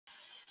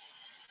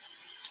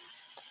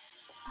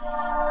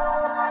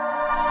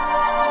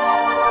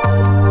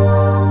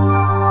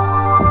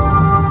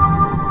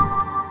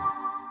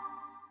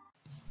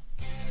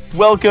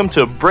Welcome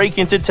to Break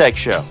Into Tech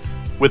Show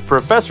with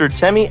Professor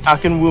Temi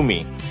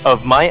Akinwumi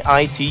of My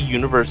IT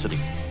University,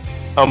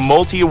 a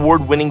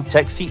multi-award-winning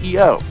tech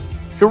CEO,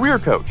 career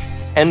coach,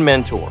 and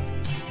mentor.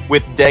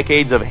 With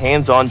decades of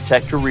hands-on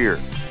tech career,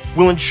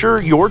 will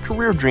ensure your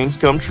career dreams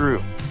come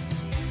true.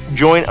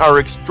 Join our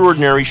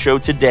extraordinary show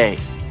today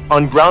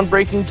on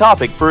groundbreaking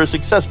topic for a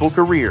successful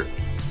career.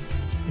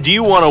 Do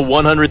you want a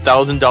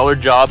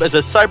 $100,000 job as a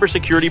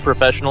cybersecurity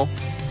professional,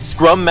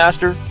 Scrum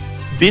Master,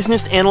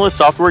 Business Analyst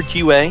Software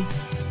QA,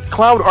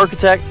 Cloud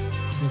Architect,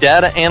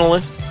 Data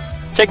Analyst,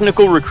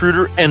 Technical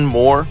Recruiter, and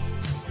more?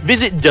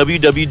 Visit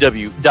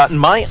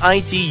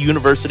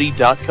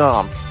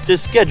www.myituniversity.com to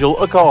schedule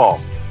a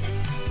call.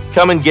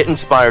 Come and get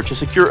inspired to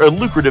secure a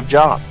lucrative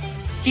job,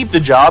 keep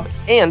the job,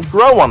 and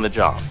grow on the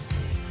job.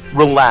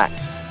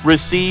 Relax,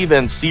 receive,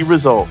 and see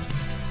results.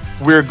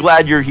 We're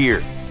glad you're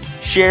here.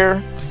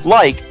 Share,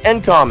 like,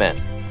 and comment.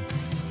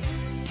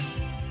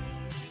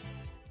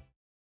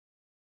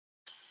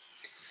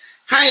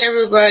 Hi,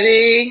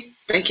 everybody.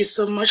 Thank you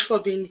so much for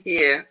being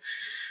here.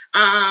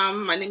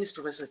 My name is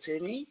Professor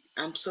Temi.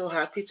 I'm so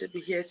happy to be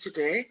here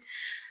today.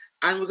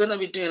 And we're going to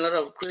be doing a lot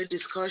of great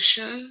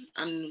discussion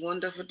and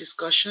wonderful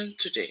discussion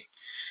today.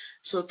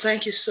 So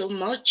thank you so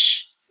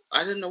much.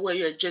 I don't know where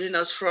you're joining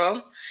us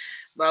from,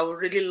 but I would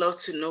really love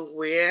to know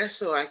where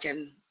so I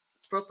can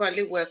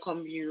properly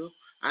welcome you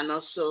and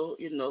also,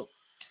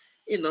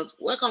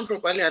 welcome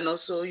properly and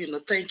also,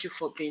 thank you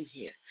for being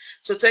here.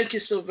 So thank you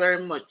so very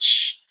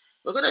much.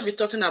 We're going to be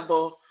talking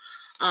about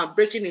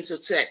breaking into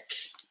tech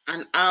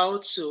and how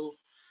to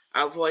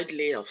avoid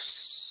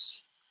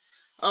layoffs.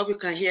 I hope you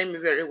can hear me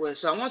very well.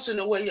 So I want to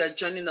know where you are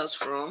joining us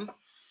from.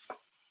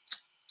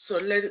 So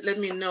let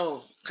me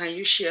know. Can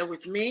you share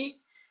with me?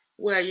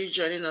 Where are you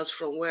joining us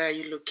from? Where are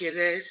you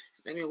located?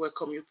 Let me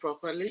welcome you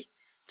properly.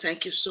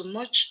 Thank you so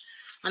much.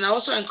 And I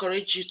also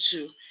encourage you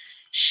to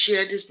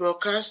share this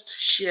broadcast,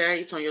 share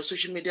it on your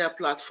social media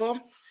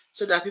platform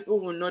so that people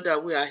will know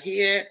that we are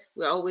here.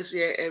 We are always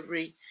here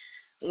every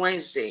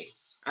Wednesday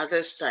at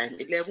this time,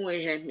 11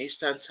 a.m.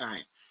 Eastern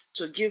Time,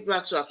 to give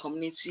back to our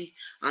community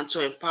and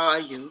to empower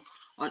you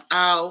on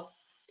how,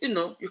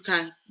 you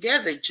can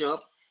get the job,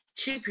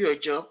 keep your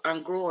job,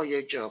 and grow on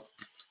your job.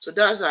 So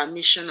that's our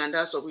mission, and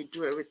that's what we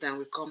do every time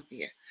we come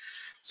here.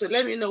 So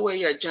let me know where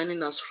you're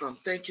joining us from.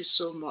 Thank you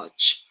so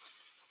much.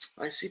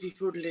 I see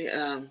people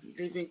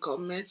leaving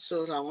comments,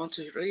 so I want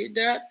to read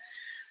that.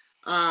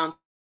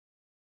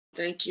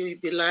 Thank you,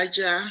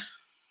 Elijah.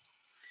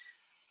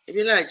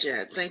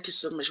 Elijah, thank you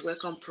so much.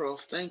 Welcome,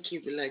 Prof. Thank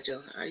you,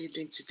 Elijah. How are you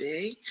doing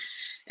today?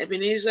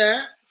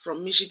 Ebenezer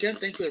from Michigan.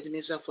 Thank you,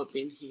 Ebenezer, for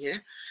being here.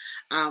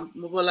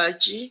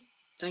 Mobolaji,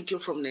 thank you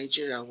from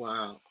Nigeria.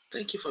 Wow.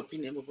 Thank you for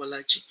being here,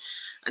 Mobolaji.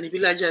 And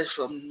Elijah is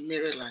from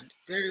Maryland.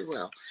 Very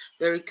well.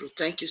 Very good.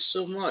 Thank you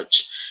so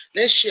much.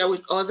 Let's share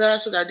with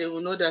others so that they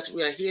will know that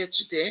we are here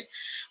today.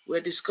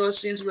 We're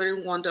discussing a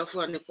very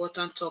wonderful and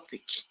important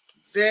topic.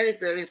 Very,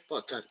 very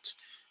important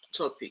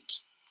topic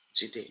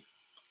today.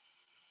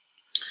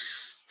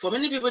 For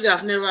many people that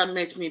have never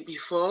met me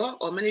before,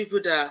 or many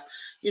people that,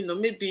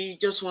 maybe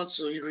just want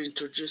to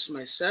reintroduce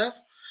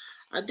myself,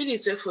 I've been in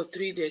tech for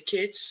 3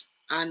 decades,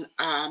 and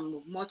I'm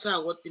a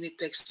multi-award-winning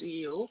tech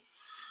CEO.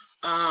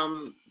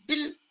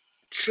 Been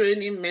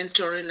training,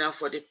 mentoring now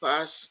for the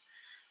past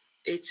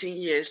 18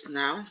 years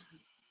now.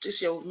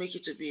 This year will make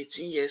it to be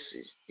 18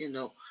 years,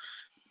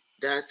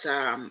 that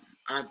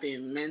I've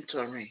been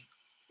mentoring,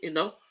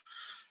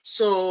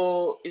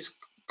 So it's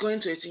going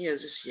to 18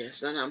 years this year,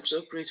 and I'm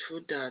so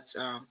grateful that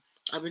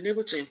I've been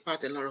able to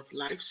impact a lot of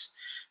lives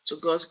to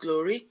God's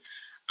glory.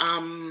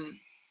 I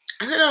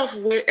started off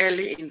way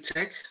early in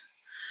tech.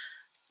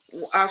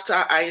 After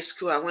high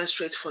school, I went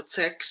straight for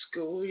tech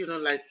school,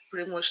 like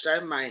pretty much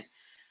started my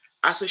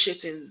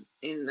associate in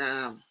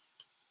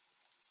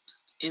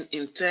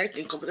tech,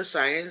 in computer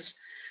science,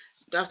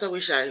 after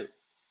which I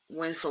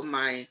went for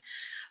my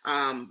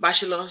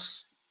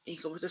bachelor's in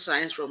computer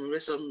science from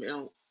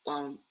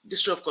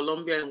District of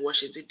Columbia in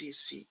Washington,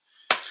 D.C.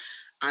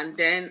 And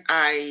then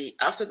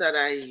after that,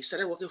 I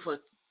started working for a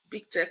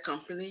big tech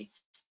company.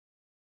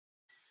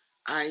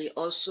 I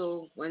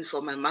also went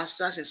for my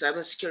master's in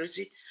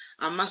cybersecurity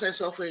and master's in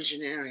software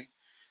engineering.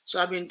 So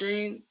I've been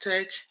doing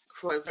tech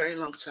for a very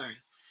long time.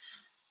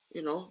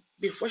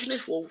 Been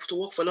fortunate to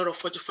work for a lot of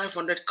Fortune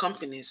 500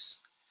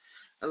 companies,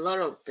 a lot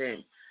of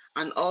them,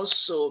 and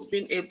also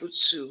being able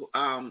to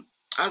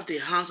have the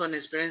hands-on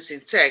experience in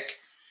tech.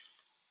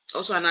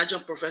 Also an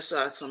adjunct professor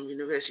at some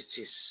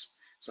universities.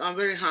 So I'm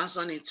very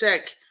hands-on in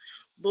tech,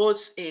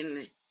 both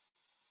in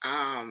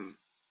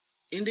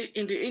the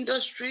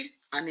industry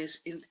and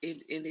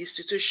in the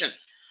institution.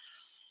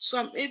 So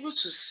I'm able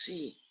to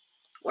see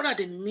what are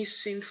the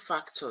missing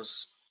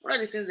factors, what are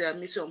the things that are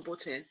missing on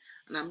both ends,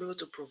 and I'm able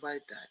to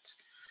provide that.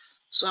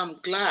 So I'm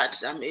glad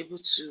I'm able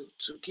to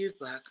give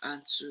back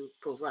and to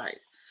provide.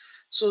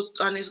 So,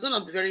 and it's going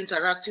to be very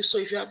interactive. So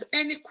if you have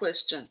any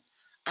question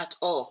at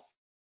all,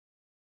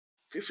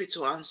 feel free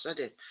to answer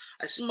them.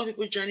 I see more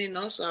people joining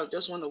us, so I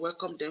just want to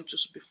welcome them too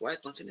before I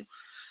continue.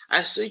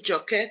 I see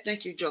Joke.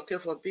 Thank you, Joke,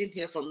 for being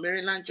here from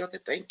Maryland. Joke,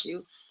 thank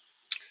you.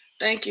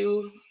 Thank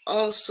you.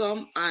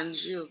 Awesome. And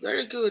you.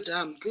 Very good.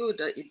 I'm good,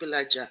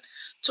 Ibilaja.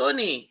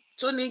 Tony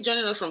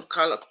joining us from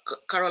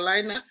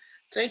Carolina.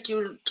 Thank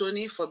you,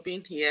 Tony, for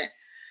being here.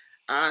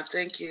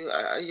 Thank you.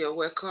 You're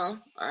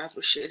welcome. I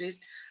appreciate it.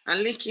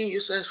 And linking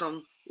user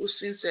from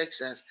Houston,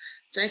 Texas.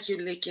 Thank you,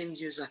 linking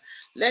user.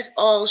 Let's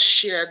all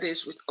share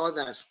this with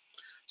others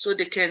so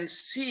they can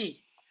see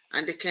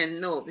and they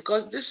can know,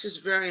 because this is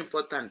very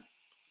important.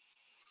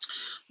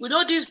 We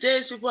know these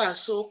days people are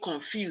so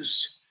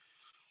confused.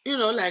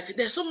 Like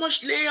there's so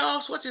much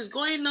layoffs, what is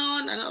going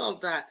on and all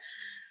of that.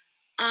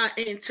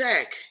 In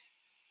tech,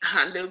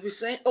 and they'll be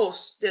saying, oh,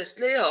 there's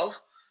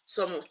layoff.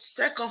 Some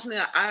tech company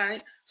are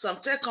hiring, some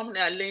tech company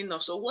are laying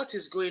off. So what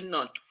is going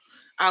on?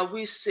 Are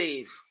we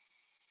safe?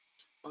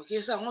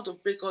 Okay, so I want to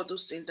break all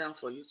those things down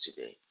for you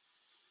today.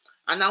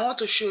 And I want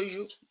to show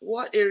you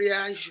what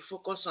area you should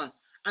focus on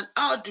and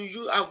how do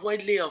you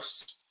avoid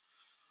layoffs.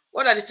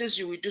 What are the things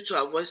you will do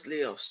to avoid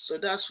layoffs? So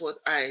that's what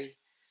I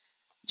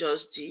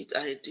just did.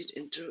 I did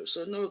intro.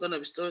 So now we're going to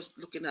be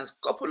looking at a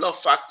couple of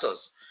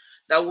factors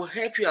that will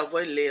help you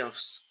avoid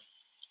layoffs.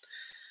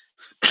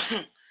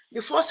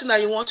 The first thing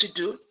that you want to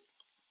do,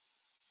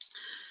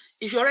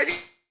 if you're already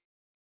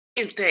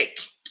in tech,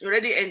 you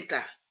already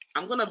enter.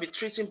 I'm going to be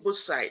treating both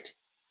sides.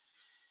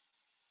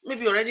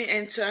 Maybe you already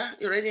enter,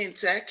 you're already in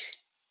tech.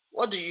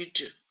 What do you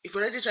do? If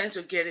you're already trying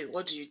to get in,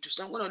 what do you do?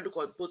 So I'm going to look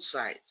at both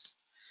sides.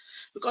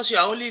 Because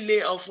you're only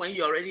laid off when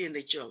you're already in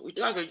the job. We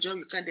don't have a job,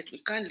 we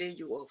can't lay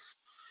you off.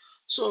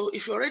 So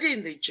if you're already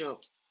in the job,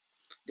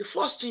 the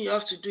first thing you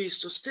have to do is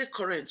to stay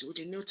current with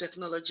the new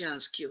technology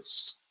and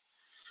skills.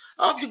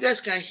 I hope you guys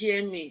can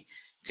hear me.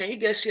 Can you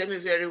guys hear me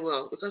very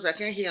well? Because I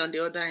can't hear on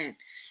the other end.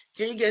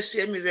 Can you guys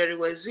hear me very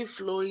well? Is it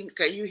flowing?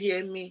 Can you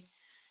hear me?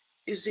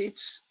 Is it,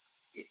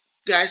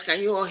 guys, can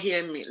you all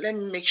hear me? Let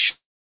me make sure.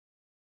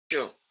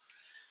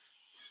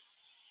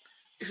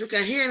 If you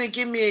can hear me,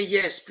 give me a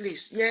yes,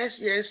 please.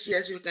 Yes, yes,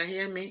 yes, if you can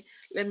hear me.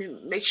 Let me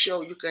make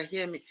sure you can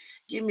hear me.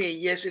 Give me a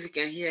yes if you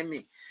can hear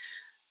me.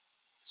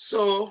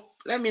 So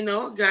let me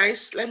know,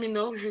 guys. Let me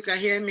know if you can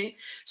hear me.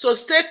 So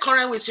stay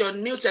current with your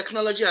new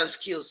technology and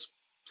skills.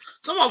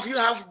 Some of you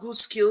have good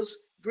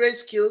skills, great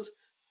skills,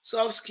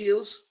 soft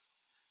skills.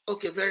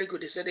 Okay, very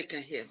good. They said they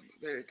can hear me.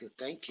 Very good.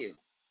 Thank you.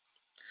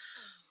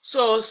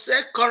 So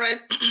stay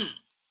current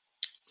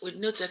with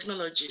new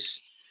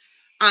technologies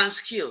and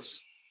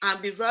skills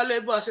and be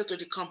valuable asset to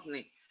the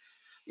company.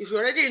 If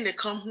you're already in the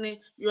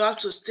company, you have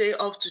to stay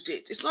up to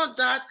date. It's not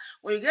that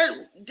when you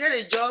get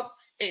a job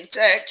in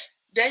tech,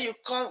 then you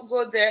can't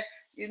go there,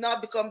 you now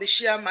become the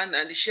chairman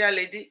and the chair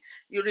lady,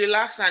 you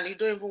relax and you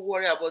don't even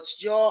worry about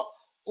your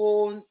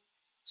own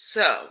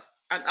self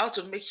and how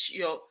to make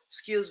your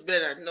skills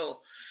better. No,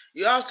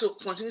 you have to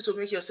continue to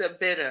make yourself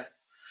better.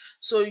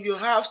 So you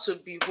have to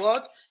be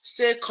what?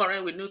 Stay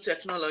current with new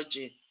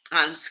technology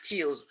and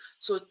skills.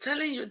 So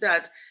telling you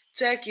that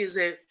tech is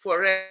a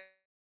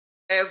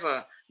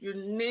forever. You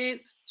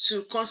need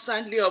to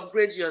constantly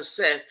upgrade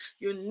yourself.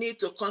 You need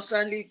to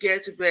constantly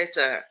get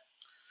better.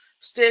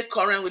 Stay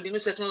current with the new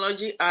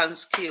technology and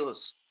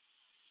skills.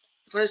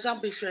 For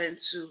example, if you're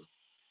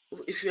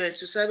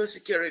into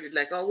cybersecurity,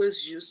 like I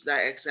always use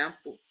that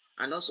example,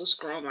 and also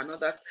Scrum and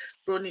other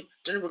training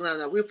programs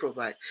that we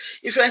provide.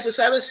 If you're into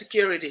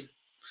cybersecurity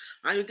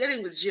and you're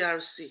getting with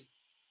GRC,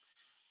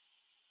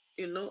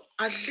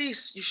 at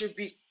least you should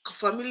be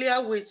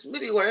familiar with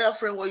maybe whatever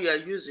framework you are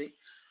using.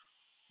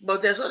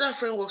 But there's other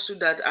frameworks too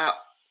that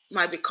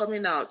might be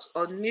coming out,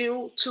 or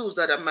new tools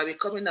that might be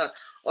coming out,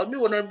 or new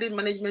vulnerability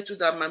management tools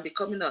that might be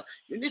coming out.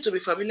 You need to be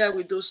familiar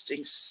with those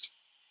things,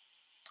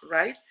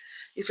 right?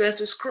 If you're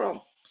into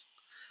Scrum,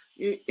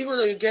 even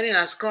though you're getting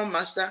a Scrum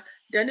Master,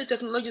 there are new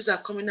technologies that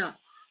are coming out,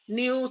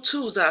 new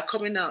tools that are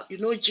coming out.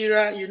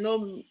 Jira,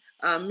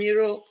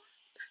 Miro.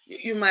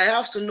 You might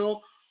have to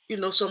know,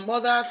 some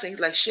other things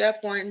like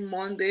SharePoint,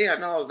 Monday,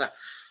 and all of that.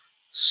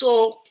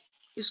 So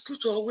it's good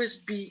to always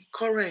be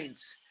current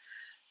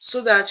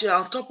so that you're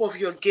on top of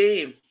your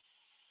game.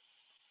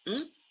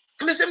 And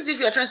the same thing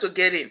if you're trying to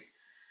get in.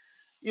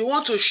 You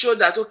want to show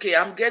that, okay,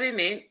 I'm getting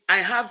in, I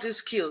have these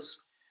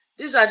skills.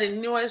 These are the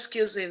newest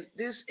skills in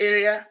this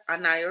area,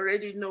 and I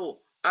already know,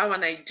 I have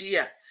an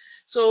idea.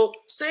 So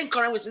staying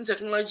current within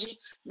technology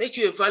make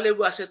you a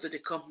valuable asset to the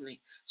company.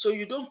 So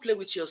you don't play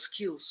with your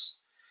skills.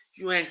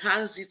 You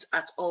enhance it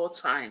at all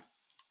time.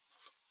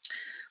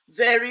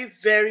 Very,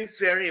 very,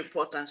 very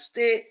important.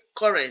 Stay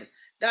current.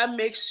 That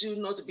makes you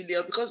not be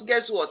laid, because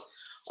guess what?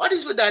 All these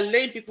people that are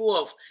laying people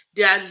off,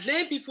 they are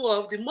laying people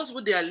off. The most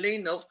people they are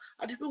laying off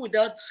are the people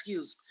without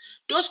skills.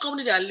 Those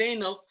companies that are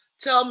laying off,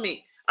 tell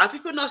me, are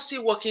people not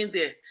still working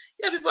there?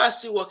 Yeah, people are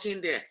still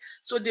working there.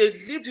 So they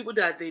leave people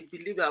that they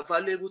believe are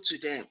valuable to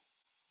them.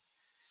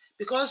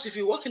 Because if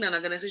you work in an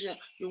organization,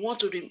 you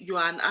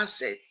are an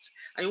asset,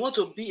 and you want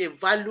to be a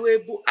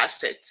valuable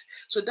asset.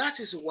 So that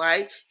is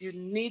why you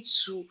need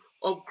to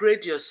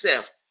upgrade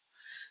yourself,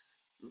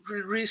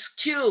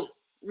 reskill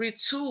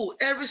retool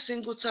every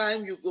single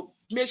time you go.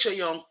 Make sure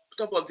you're on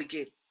top of the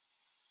game.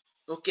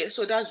 Okay,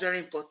 so that's very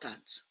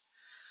important.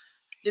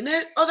 The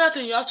next other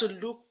thing you have to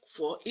look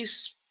for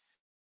is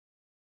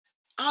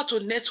how to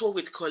network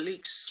with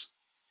colleagues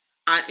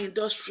and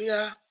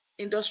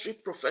industry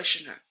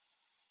professional.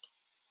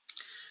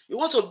 You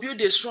want to build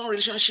a strong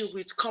relationship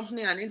with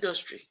company and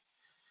industry.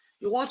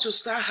 You want to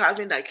start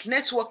having like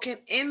networking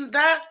in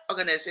that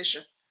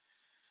organization.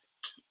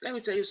 Let me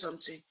tell you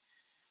something.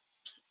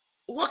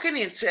 Working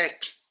in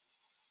tech,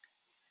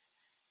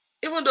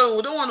 even though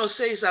we don't want to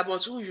say it's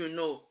about who you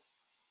know,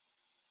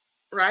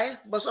 right?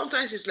 But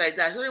sometimes it's like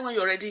that. Especially when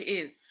you're already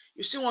in,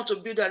 you still want to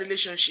build a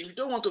relationship. You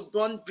don't want to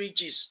burn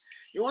bridges.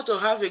 You want to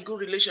have a good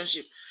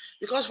relationship.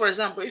 Because, for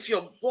example, if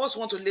your boss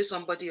want to lay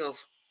somebody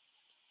off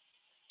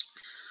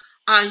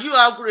and you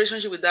have a good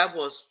relationship with that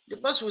boss, the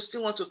boss will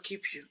still want to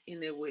keep you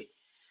in a way.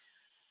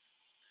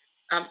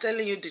 I'm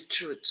telling you the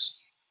truth.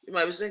 You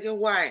might be thinking,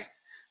 why?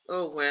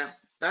 Oh, well,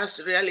 that's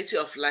the reality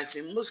of life.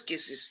 In most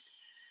cases,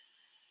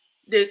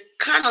 they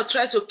kind of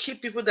try to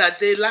keep people that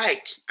they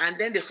like, and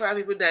then they fire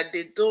people that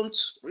they don't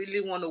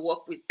really want to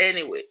work with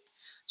anyway.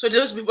 So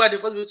those people are the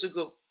first people to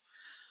go.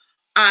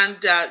 And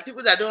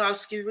people that don't have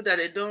skill, people that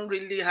they don't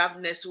really have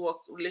network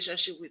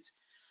relationship with,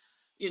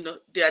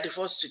 they are the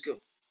first to go.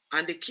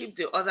 And they keep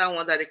the other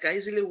one that they can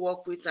easily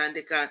work with and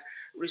they can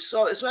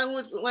resolve. It's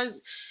when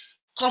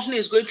company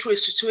is going through a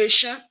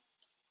situation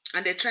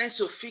and they're trying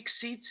to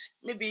fix it,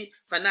 maybe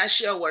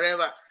financial or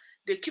whatever,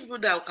 they keep people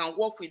that can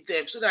work with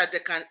them so that they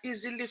can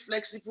easily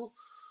flexible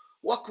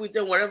work with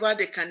them wherever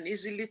they can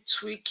easily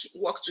tweak,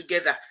 work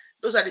together.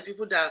 Those are the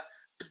people that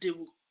they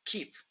will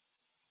keep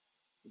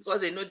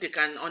because they know they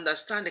can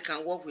understand, they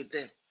can work with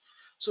them.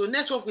 So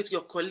network with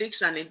your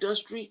colleagues and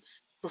industry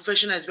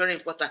professional is very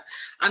important.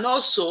 And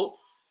also,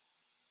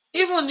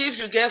 even if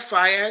you get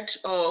fired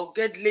or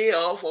get laid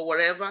off or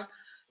whatever,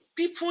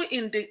 people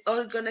in the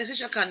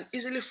organization can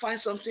easily find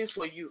something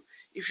for you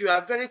if you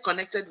are very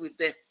connected with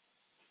them.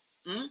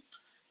 Hmm?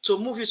 To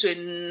move you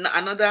to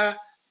another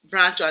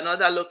branch or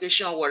another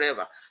location or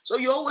whatever. So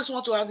you always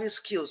want to have these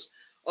skills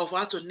of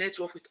how to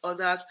network with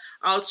others,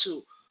 how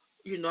to,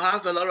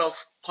 have a lot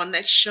of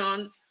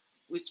connection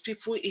with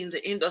people in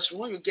the industry.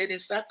 When you get in,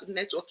 start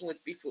networking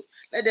with people.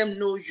 Let them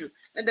know you.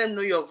 Let them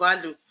know your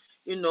value.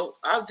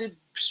 Have the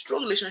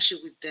strong relationship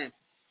with them.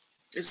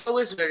 It's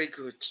always very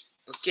good.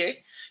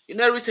 Okay?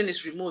 Everything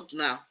is remote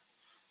now.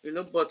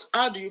 But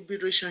how do you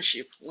build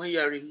relationship when you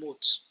are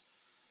remote?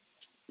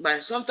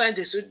 But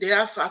sometimes they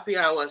have happy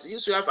hours. You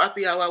used to have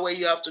happy hour where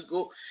you have to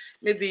go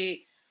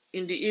maybe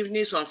in the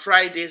evenings on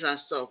Fridays and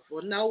stuff.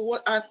 But now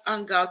what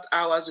hangout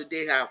hours do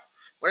they have?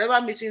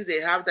 Whatever meetings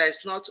they have that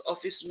is not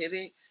office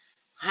meeting,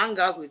 hang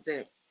out with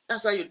them.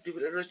 That's how you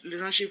develop a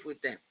relationship with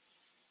them.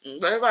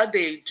 Whatever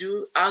they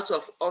do out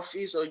of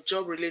office or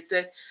job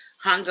related,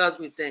 hang out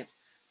with them.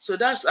 So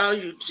that's how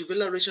you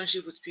develop a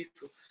relationship with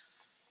people.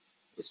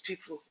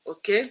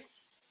 Okay.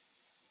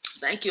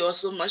 Thank you all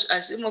so much.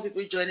 I see more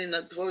people joining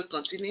us before we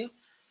continue.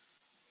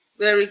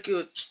 Very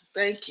good.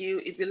 Thank you.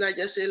 Ibila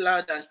just say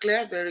loud and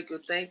clear. Very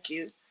good. Thank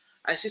you.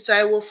 I see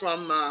Taiwo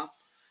from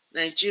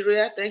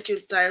Nigeria. Thank you,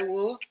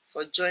 Taiwo,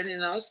 for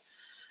joining us.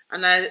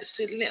 And I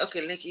see,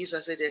 okay, Linky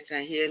user said they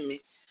can hear me.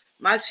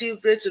 Matthew,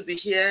 great to be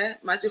here.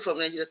 Matthew from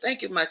Nigeria.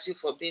 Thank you, Matthew,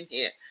 for being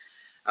here.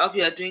 I hope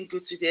you are doing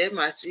good today,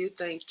 Matthew.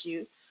 Thank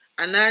you.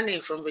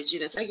 Anani from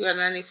Virginia. Thank you,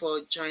 Anani,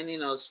 for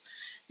joining us.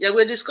 Yeah,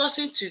 we're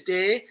discussing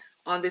today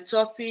on the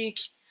topic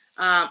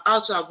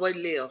how to avoid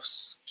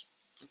layoffs.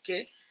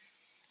 Okay.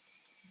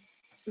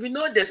 We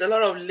know there's a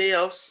lot of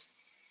layoffs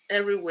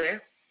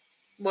everywhere,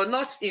 but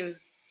not in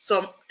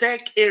some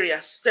tech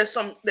areas. There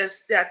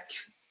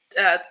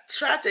are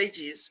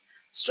strategies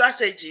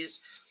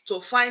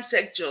to find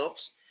tech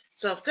jobs.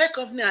 Some tech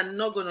company are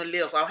not going to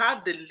lay off. I'll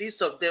have the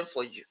list of them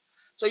for you.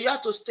 So you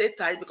have to stay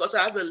tight because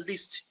I have a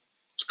list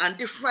and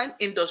different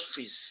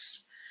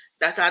industries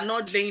that are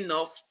not laying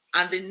off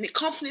and the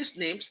companies'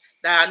 names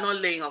that are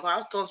not laying off. I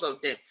have tons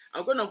of them.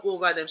 I'm going to go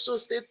over them. So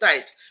stay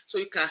tight so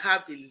you can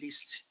have the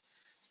list.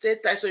 Stay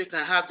tight so you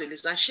can have the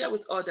list and share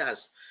with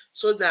others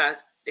so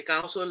that they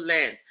can also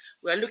learn.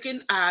 We're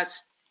looking at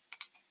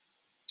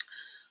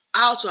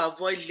how to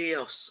avoid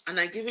layoffs, and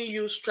I'm giving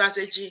you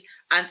strategy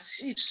and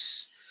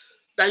tips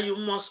that you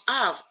must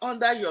have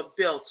under your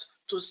belt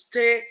to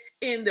stay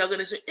in the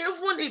organization.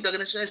 Even if the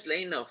organization is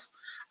laying off,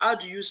 how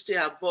do you stay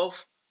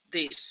above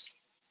this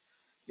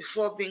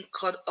before being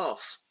cut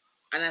off?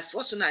 And the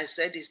first thing I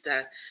said is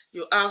that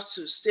you have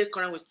to stay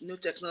current with new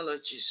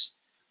technologies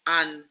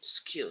and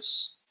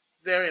skills.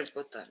 Very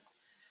important.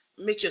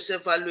 Make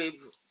yourself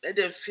valuable. Let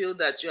them feel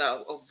that you are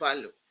of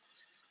value.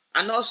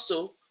 And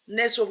also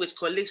network with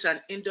colleagues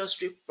and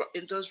industry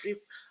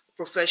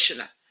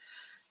professional.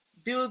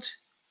 Build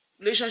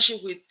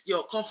relationship with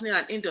your company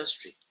and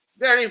industry.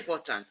 Very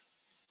important.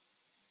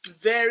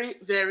 Very,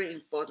 very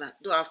important.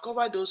 Though I've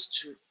covered those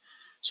two.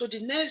 So the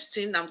next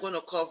thing I'm going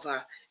to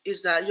cover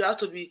is that you have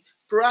to be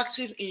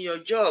proactive in your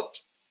job.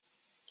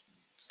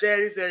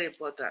 Very, very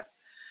important.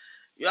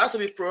 You have to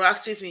be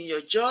proactive in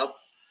your job.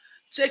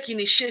 Take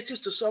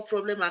initiative to solve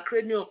problems and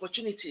create new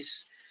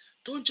opportunities.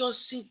 Don't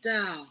just sit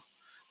down.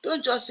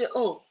 Don't just say,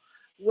 oh,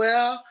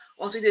 well,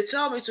 until they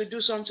tell me to do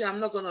something, I'm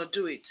not going to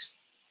do it.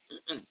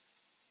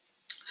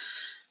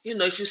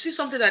 If you see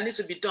something that needs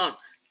to be done,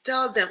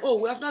 tell them, oh,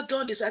 we have not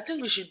done this. I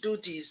think we should do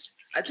this.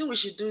 I think we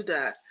should do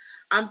that.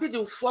 And be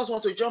the first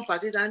one to jump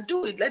at it and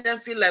do it. Let them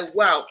feel like,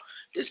 wow,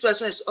 this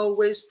person is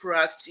always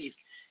proactive.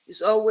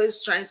 She's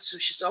always trying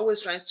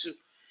to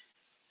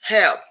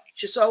help.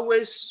 She's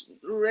always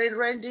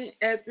rendering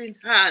helping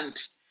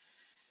hand.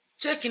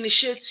 Take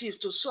initiative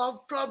to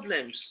solve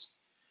problems.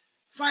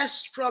 Find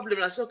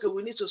problems and say, okay,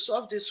 we need to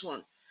solve this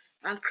one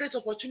and create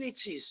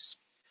opportunities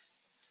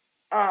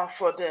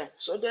for them.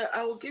 So there,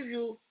 I will give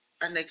you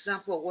an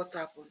example of what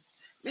happened.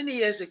 Many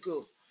years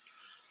ago,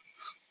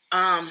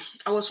 I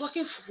was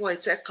working for a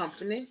tech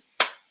company,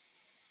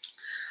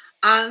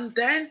 and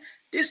then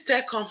this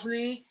tech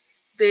company,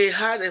 they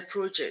had a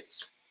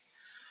project,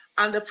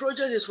 and the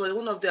project is for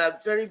one of their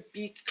very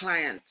big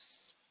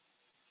clients.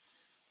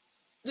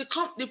 The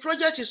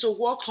project is to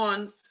work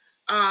on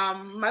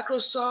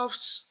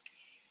Microsoft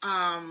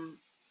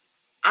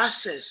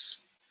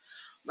Access.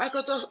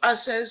 Microsoft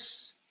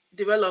Access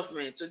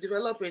development, to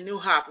develop a new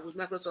app with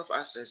Microsoft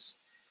Access.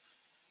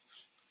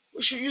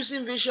 We should use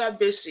in Visual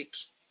Basic,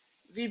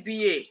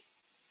 VBA.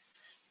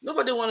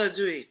 Nobody want to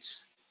do it.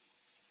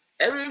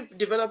 Every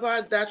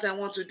developer that I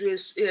want to do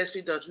is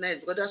ASP.NET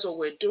because that's what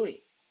we're doing.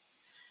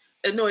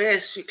 No,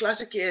 ASP,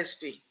 classic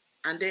ASP,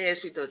 and then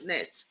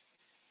ASP.NET.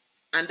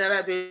 And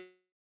database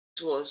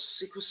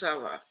was SQL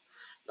Server.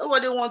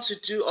 Nobody wants to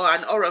do, or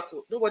an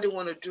Oracle. Nobody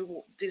want to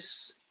do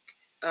this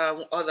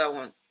other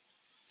one.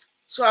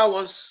 So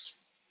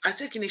I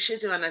take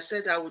initiative and I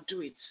said I would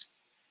do it.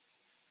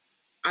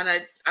 And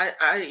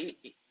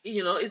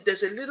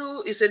it's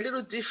a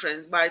little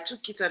different, but I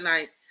took it and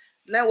I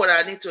learned what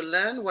I need to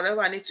learn.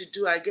 Whatever I need to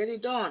do, I get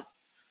it done.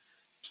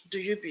 Do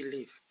you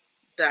believe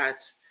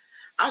that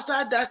after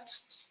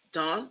that's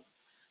done,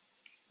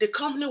 the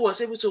company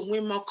was able to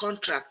win more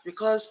contracts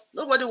because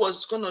nobody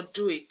was going to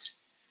do it.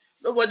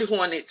 Nobody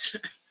won it.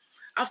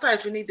 After I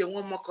finished, they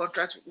won more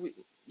contract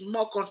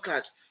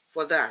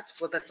for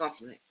the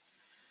company.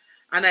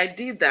 And I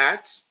did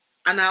that.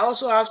 And I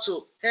also have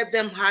to help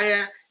them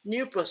hire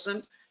new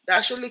person that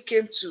actually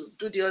came to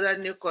do the other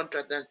new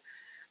contract.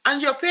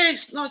 And your pay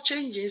is not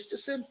changing. It's the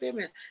same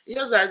payment. It's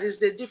just that it's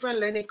the different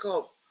learning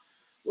curve.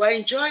 Well, I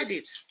enjoyed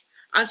it.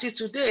 Until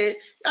today,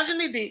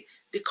 actually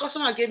the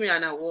customer gave me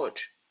an award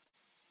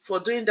for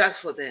doing that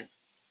for them.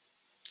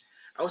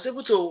 I was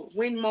able to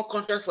win more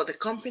contracts for the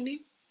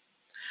company.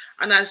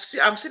 And I'm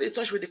still in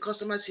touch with the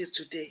customers here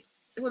today,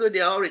 even though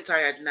they are all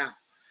retired now.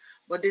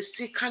 But they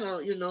still kind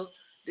of,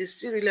 they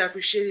still really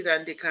appreciate it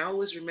and they can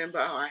always remember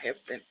how I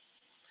helped them.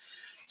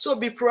 So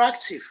be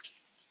proactive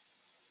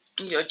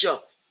in your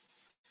job.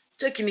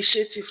 Take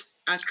initiative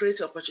and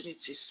create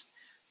opportunities.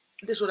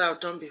 This is what I've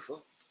done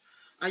before.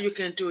 And you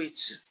can do it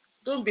too.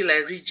 Don't be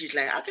like rigid,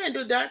 like, I can't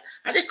do that.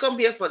 I didn't come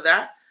here for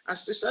that. And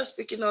to start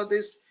speaking all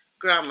this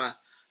grammar.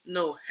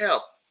 No,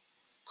 help.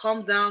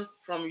 Come down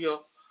from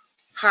your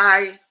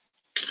high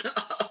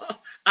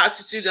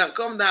attitude and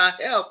come down,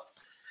 help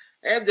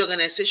the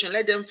organization.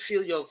 Let them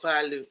feel your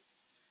value.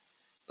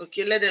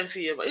 Okay, let them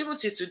feel your value. Even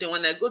till today,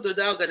 when I go to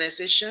that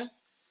organization,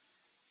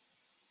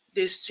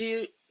 they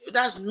still,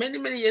 that's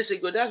many years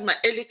ago, that's my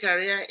early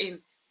career in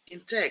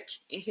tech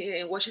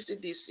here in Washington,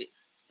 D.C.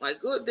 When I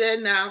go there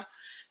now,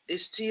 they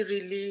still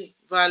really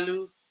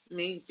value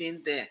me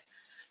being there.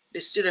 They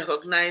still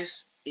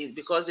recognize it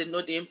because they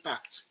know the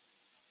impact.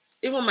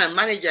 Even my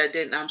manager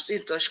then, I'm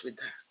still in touch with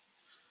her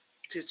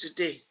till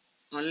today.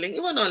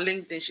 Even on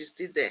LinkedIn, she's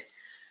still there.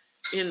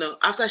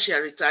 After she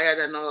had retired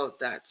and all of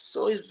that.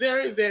 So it's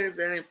very, very,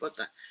 very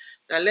important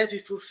that let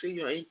people feel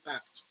your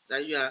impact,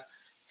 that you are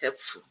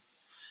helpful.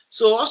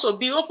 So also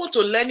be open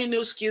to learning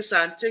new skills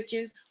and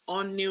taking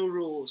on new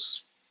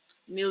roles,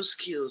 new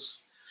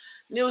skills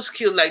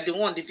like the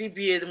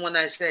VBA, the one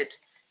I said.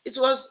 It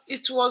was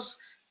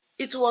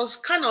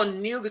kind of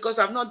new because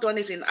I've not done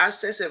it in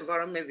access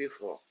environment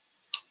before,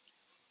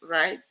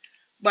 right?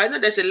 But I know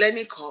there's a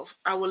learning curve.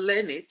 I will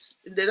learn it.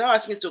 They don't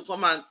ask me to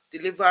come and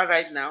deliver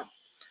right now.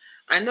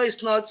 I know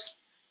it's not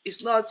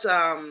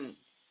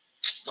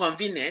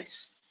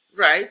convenient,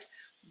 right?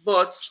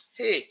 But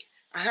hey,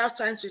 I have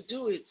time to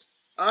do it.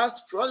 I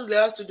probably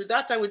have to do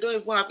that time. We don't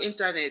even have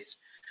internet,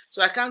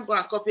 so I can't go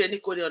and copy any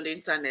code on the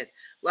internet.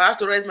 But I have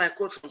to write my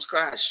code from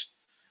scratch,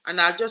 and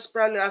I just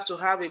probably have to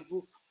have a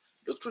book,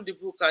 look through the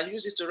book, and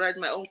use it to write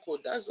my own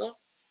code. That's all.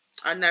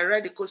 And I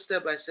write the code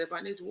step by step,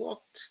 and it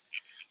worked.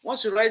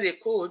 Once you write the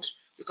code,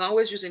 you can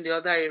always use in the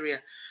other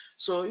area.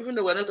 So even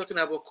though we're not talking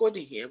about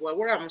coding here, but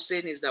what I'm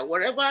saying is that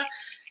whatever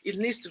it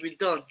needs to be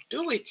done,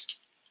 do it.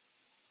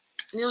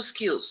 New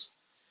skills,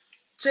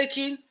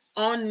 taking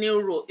on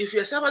new role. If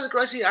you're a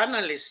cybersecurity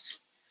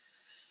analyst,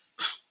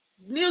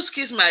 new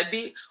skills might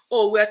be, we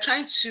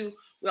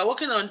are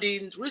working on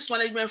the risk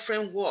management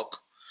framework,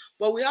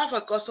 but we have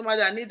a customer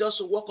that needs us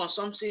to work on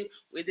something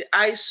with the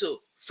ISO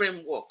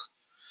framework.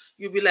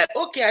 You'll be like,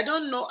 okay, I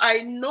don't know.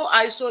 I know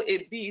I saw a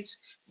bit,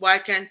 but I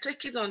can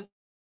take it on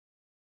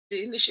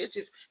the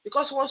initiative.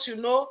 Because once you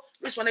know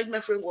risk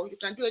management framework, you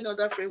can do any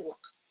other framework.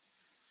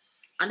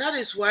 And that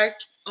is why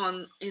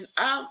in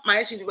our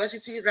MIT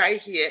University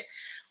right here,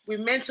 we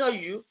mentor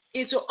you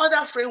into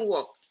other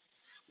framework.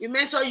 We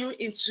mentor you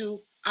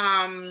into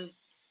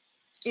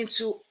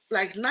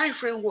like 9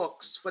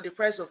 frameworks for the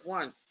price of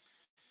one.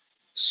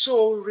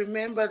 So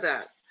remember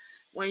that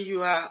when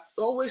you are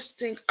always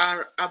think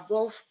are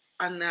above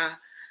and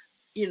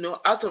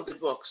out of the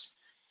box,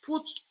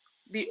 put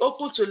be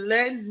open to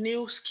learn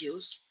new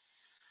skills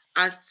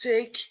and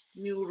take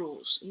new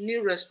roles,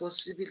 new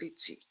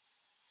responsibility.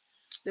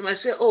 They might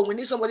say, oh, we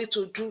need somebody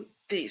to do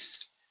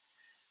this.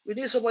 We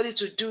need somebody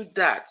to do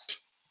that.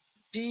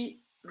 Be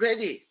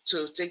ready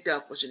to take the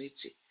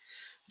opportunity.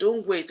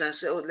 Don't wait and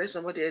say, oh, let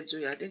somebody else do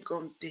it. I didn't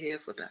come here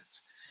for that.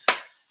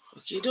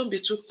 Okay, don't be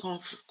too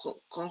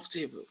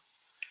comfortable.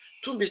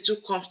 Don't be too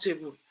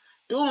comfortable.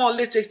 Don't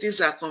only take things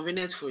that are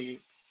convenient for you.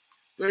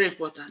 Very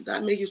important.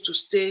 That makes you to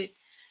stay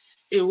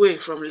away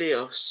from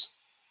layoffs.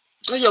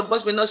 Because your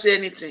boss may not say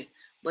anything,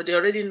 but they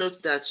already know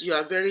that you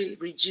are very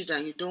rigid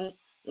and you don't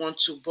want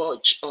to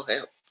budge or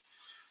help.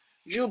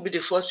 You'll be the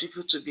first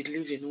people to be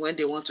leaving when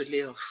they want to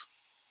lay off.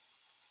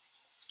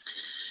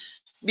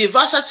 Be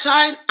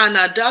versatile and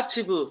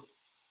adaptable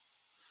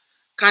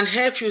can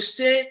help you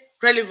stay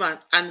relevant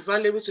and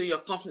valuable to your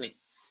company.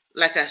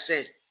 Like I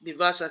said, be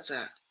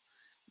versatile,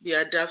 be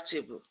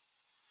adaptable.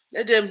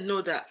 Let them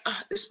know that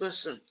this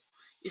person,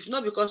 if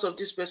not because of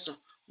this person,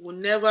 will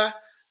never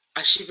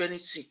achieve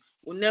anything,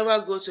 will never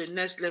go to the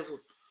next level.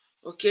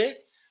 Okay?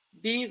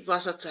 Be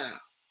versatile,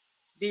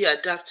 be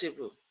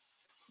adaptable.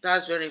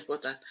 That's very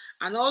important.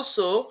 And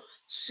also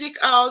seek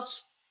out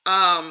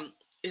a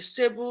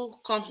stable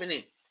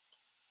company.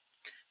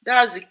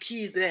 That's the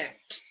key there.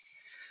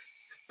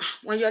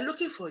 When you're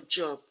looking for a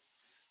job,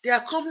 there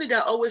are companies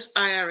that are always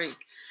hiring.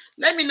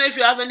 Let me know if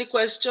you have any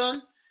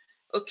question.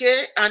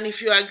 Okay, and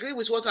if you agree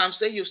with what I'm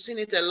saying, you've seen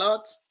it a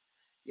lot,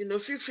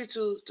 feel free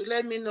to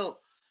let me know.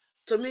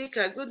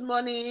 Tomika, good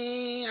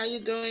morning. How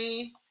you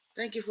doing?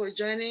 Thank you for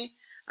joining.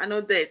 And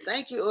Odette,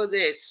 thank you,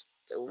 Odette.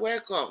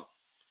 Welcome.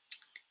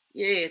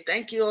 Yeah,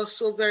 thank you all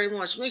so very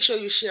much. Make sure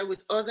you share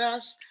with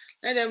others.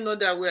 Let them know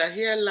that we are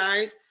here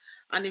live.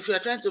 And if you are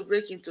trying to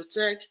break into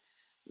tech,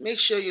 make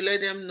sure you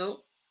let them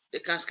know. They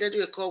can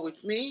schedule a call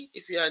with me.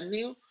 If you are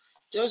new,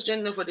 just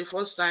join me for the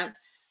first time.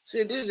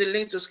 See, this is the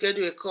link to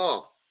schedule a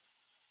call.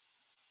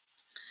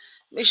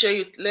 Make sure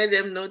you let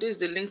them know this is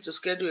the link to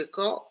schedule a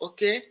call,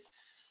 okay?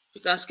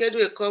 You can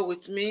schedule a call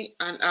with me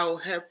and I will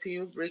help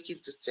you break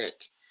into tech.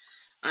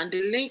 And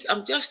the link,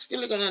 I'm just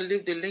really going to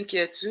leave the link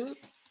here too,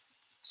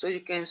 so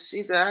you can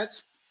see that.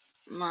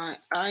 My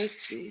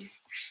IT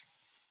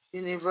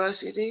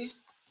University.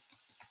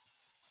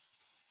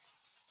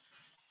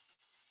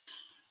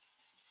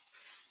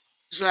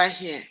 It's right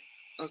here,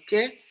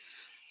 okay?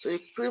 So you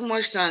pretty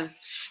much can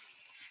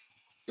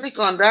click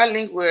on that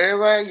link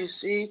wherever you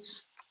see it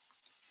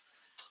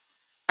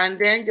and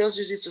then just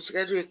use it to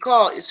schedule a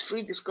call. It's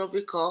free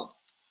discovery call.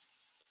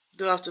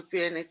 Don't have to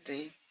pay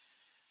anything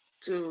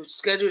to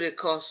schedule a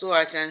call so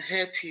I can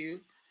help you,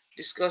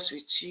 discuss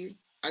with you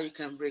how you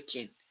can break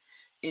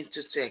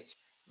into tech.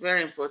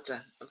 Very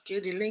important. Okay,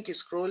 the link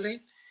is scrolling.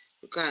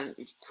 You can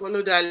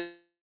follow that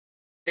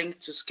link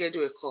to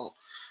schedule a call.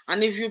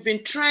 And if you've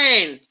been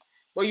trained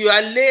but you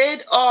are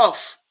laid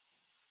off,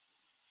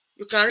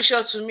 you can reach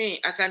out to me.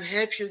 I can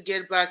help you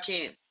get back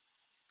in.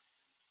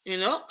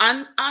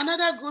 And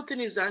another good thing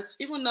is that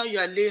even now you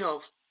are laid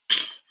off,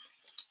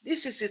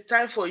 this is a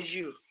time for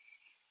you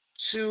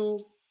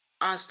to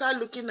start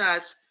looking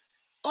at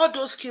all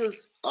those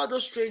skills, all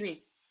those training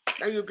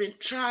that you've been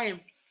trying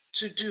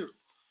to do,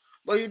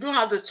 but you don't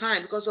have the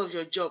time because of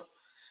your job.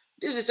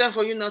 This is the time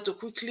for you now to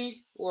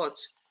quickly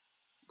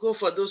go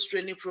for those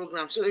training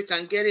programs so you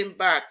can get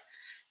back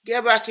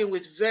in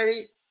with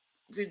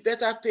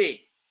better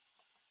pay.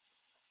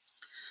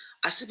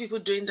 I see people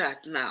doing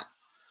that now,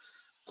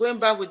 going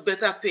back with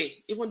better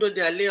pay, even though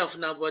they are laid off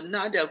now, but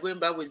now they are going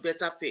back with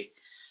better pay.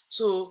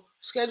 So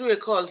schedule a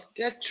call,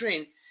 get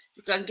trained.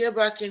 You can get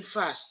back in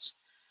fast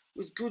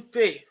with good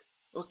pay.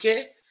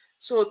 Okay?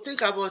 So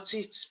think about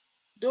it.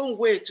 Don't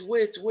wait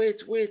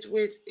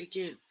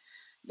again.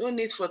 No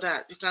need for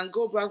that. You can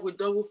go back with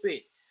double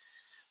pay.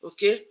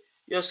 Okay?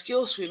 Your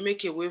skills will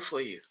make a way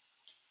for you.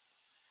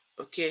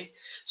 Okay?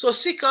 So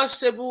seek out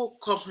stable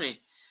company,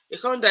 a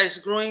company that is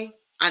growing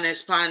and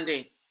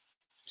expanding.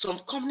 Some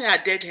company are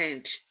dead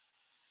end.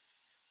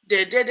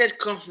 They're dead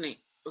company.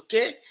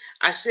 Okay?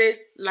 I say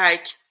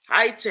like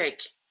high tech.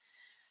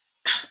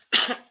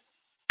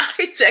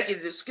 High-tech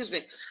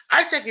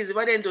is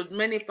divided into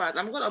many parts.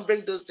 I'm going to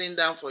break those things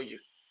down for you.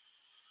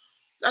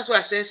 That's why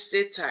I said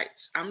stay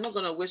tight. I'm not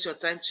going to waste your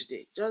time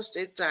today. Just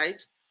stay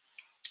tight.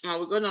 And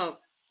we're going to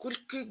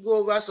quickly go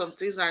over some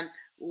things and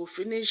we'll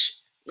finish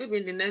maybe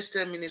in the next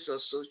 10 minutes or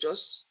so.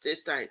 Just stay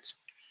tight.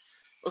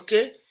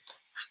 Okay?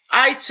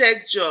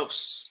 High-tech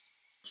jobs.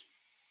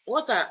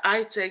 What are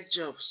high-tech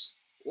jobs?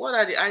 What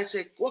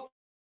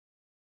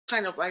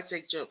kind of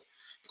high-tech job?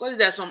 Because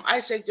there are some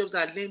high-tech jobs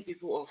that are laying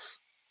people off.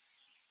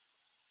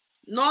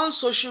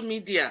 Non-social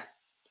media,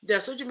 there are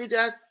social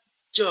media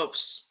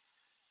jobs,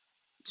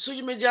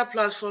 social media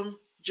platform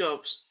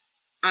jobs,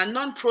 and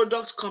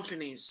non-product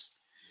companies.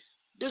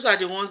 Those are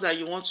the ones that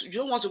you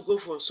don't want to go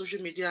for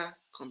social media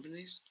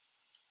companies.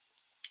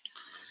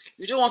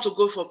 You don't want to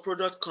go for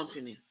product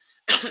company.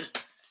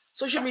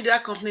 Social media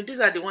company,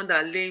 these are the ones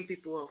that are laying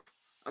people off.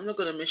 I'm not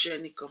going to mention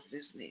any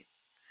company's name.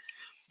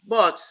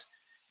 But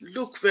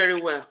look very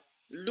well,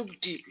 look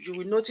deep. You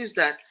will notice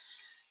that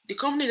the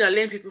company that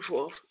laying people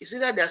off is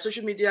either their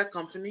social media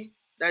company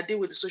that deal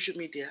with the social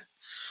media,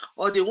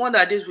 or the one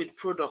that deals with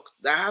product,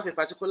 that have a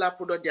particular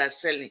product they are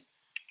selling.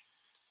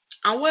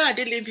 And why are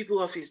they laying people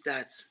off is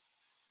that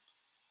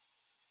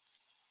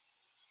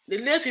they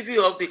lay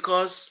people off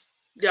because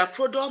their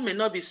product may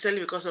not be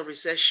selling because of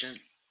recession.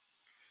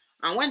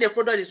 And when their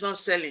product is not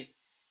selling,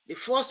 the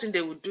first thing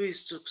they will do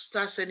is to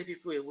start sending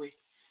people away,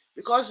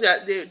 because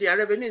their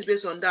revenue is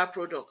based on that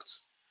product.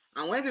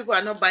 And when people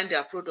are not buying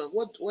their product,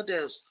 what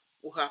else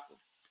will happen?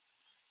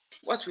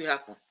 What will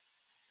happen?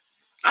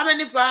 How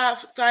many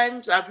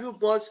times have you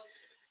bought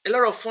a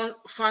lot of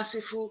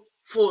fanciful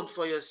phone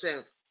for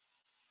yourself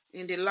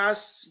in the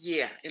last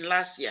year?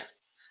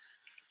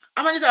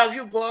 How many times have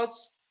you bought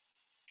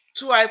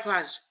 2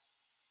 iPads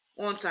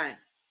one time?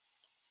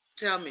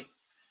 Tell me.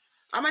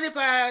 How many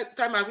times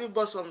have you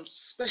bought some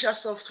special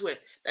software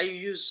that you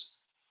use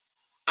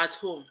at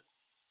home?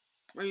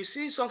 When you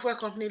see software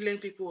company laying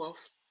people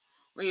off,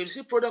 when you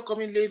see product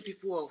company laying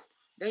people off,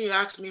 then you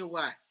ask me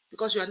why.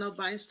 Because you are not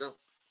buying stuff.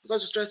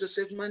 Because you're trying to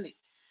save money.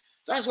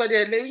 That's why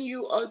they're laying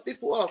you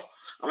people off.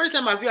 How many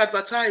times have you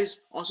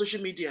advertised on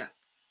social media?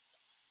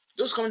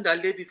 Those companies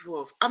that lay people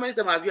off, how many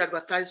times have you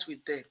advertised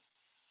with them?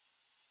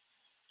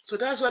 So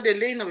that's why they're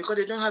laying off, because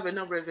they don't have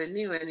enough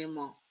revenue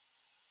anymore.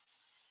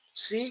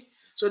 See?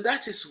 So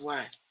that is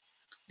why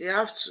they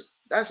have to.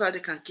 That's how they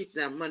can keep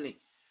their money.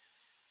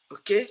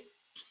 Okay?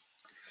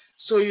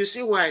 So you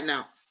see why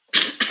now.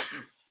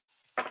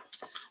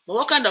 But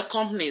what kind of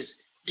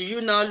companies do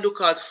you now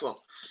look out for?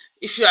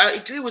 If you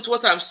agree with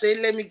what I'm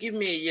saying, give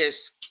me a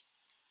yes.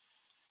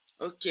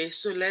 Okay,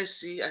 so let's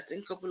see. I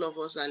think a couple of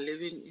us are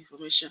leaving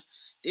information.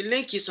 The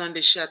link is on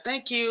the chat.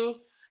 Thank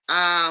you,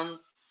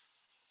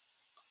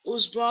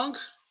 Usbong,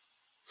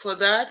 for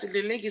that.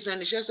 The link is on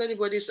the chat. So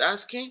anybody is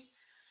asking,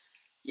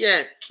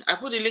 yeah, I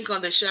put the link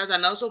on the chat,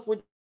 and I also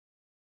put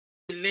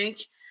the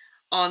link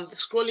on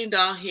scrolling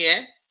down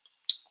here.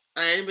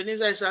 And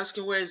Ebenezer is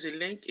asking where is the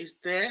link? It's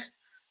there.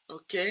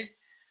 Okay.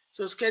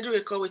 So schedule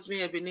a call with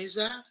me,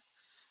 Ebenezer.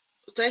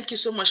 Thank you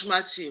so much,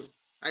 Matthew.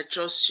 I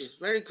trust you.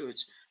 Very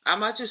good. And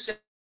Matthew said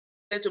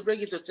to bring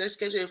it to test,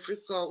 schedule a free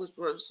call with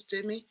Professor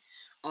Temi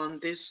on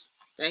this.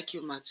 Thank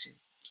you, Matthew.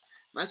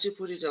 Matthew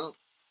put it up.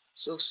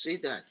 So see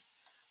that.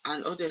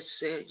 And Odette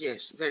said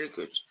yes. Very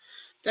good.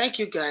 Thank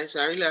you, guys.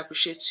 I really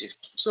appreciate you.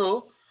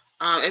 So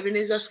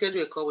Ebenezer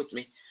schedule a call with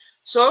me.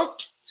 So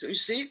you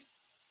see,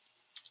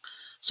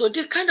 so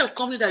the kind of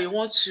company that you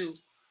want to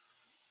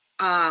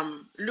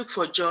look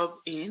for a job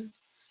in,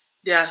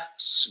 they are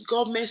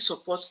government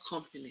support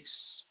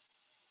companies.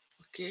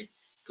 Okay,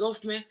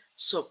 government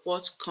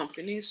support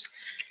companies,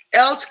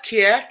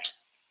 healthcare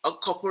or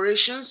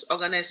corporations,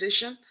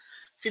 organization,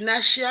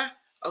 financial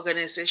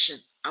organization.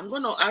 I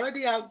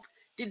already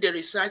did the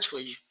research for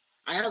you.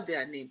 I have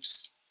their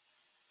names.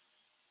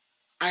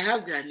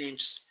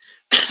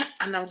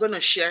 And I'm going to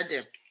share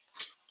them.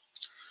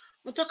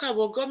 We'll talk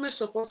about government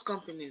support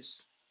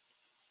companies.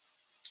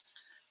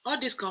 All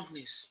these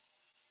companies,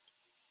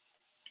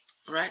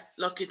 right?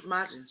 Lockheed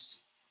Martin,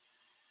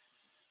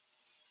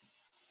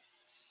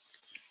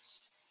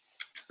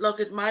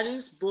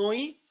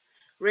 Boeing,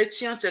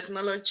 Raytheon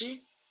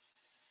Technology,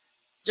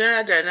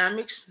 General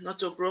Dynamics,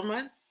 Northrop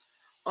Grumman,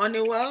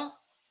 Honeywell,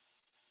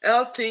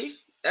 L3,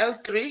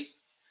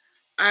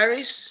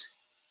 Iris,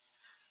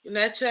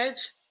 United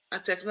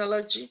and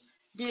Technology,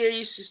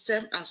 BAE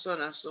System, and so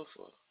on and so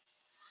forth.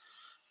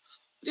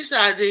 These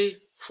are the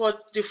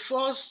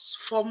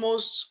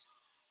foremost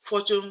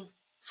Fortune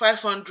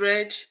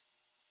 500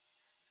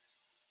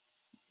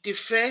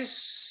 defense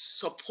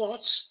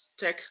support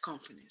tech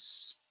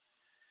companies.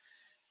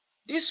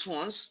 These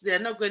ones, they are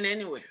not going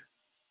anywhere.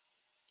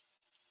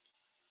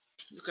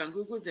 You can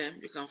Google them,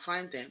 you can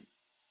find them.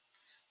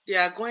 They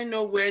are going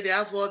nowhere. They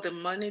have all the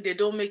money. They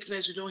don't make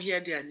noise. You don't hear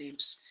their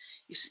names.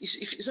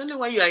 It's only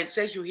when you are in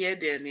tech you hear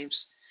their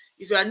names.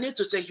 If you are new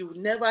to tech, you will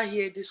never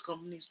hear these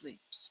companies'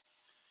 names.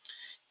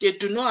 They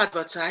do not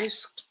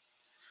advertise.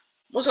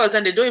 Most of the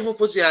time, they don't even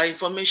put their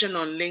information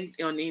on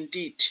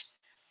Indeed.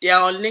 They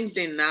are on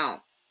LinkedIn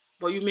now,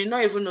 but you may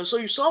not even know.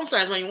 So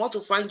sometimes when you want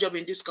to find job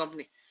in this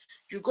company,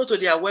 you go to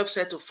their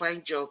website to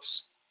find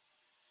jobs.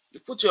 You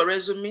put your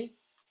resume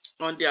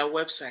on their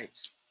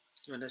website.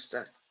 You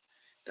understand?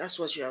 That's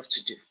what you have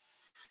to do.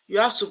 You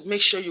have to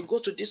make sure you go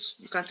to this.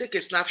 You can take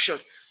a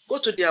snapshot. Go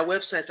to their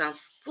website and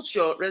put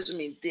your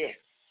resume there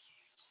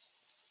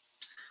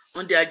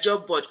on their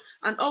job board,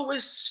 and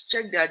always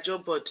check their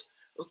job board.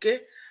 Okay,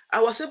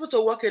 I was able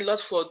to work a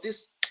lot for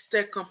these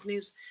tech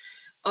companies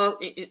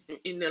of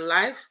in the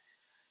life,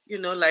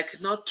 like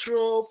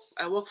Northrop.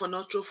 I worked for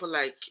Northrop for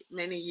like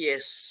many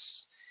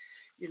years.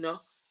 You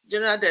know,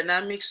 General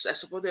Dynamics, I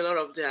supported a lot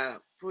of their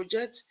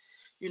projects.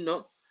 You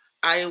know,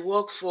 I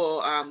work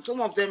for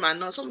some of them are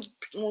not, some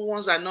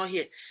ones are not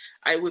here.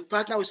 I will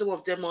partner with some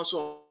of them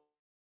also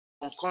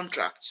on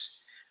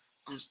contracts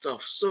and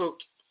stuff. So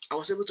I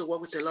was able to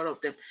work with a lot of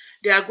them.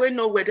 They are going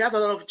nowhere. They have a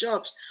lot of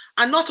jobs,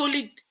 and not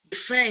only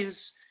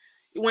defense.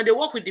 When they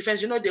work with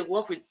defense, they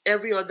work with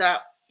every other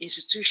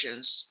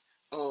institutions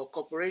or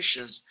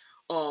corporations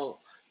or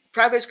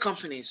private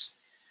companies.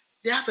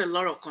 They have a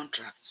lot of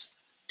contracts.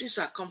 These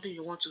are companies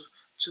you want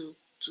to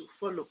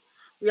follow.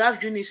 We have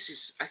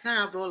Unisys. I can't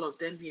have all of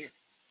them here.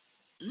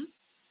 Hmm?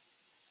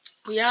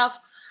 We have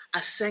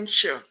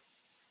Accenture.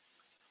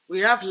 We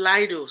have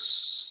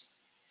Leidos.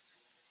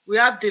 We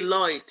have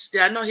Deloitte. They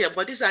are not here,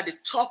 but these are the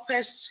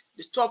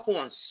top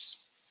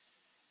ones.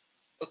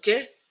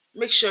 Okay?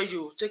 Make sure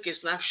you take a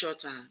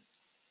snapshot and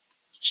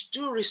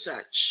do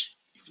research.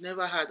 You've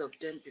never heard of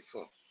them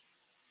before.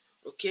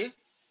 Okay?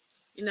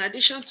 In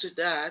addition to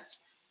that,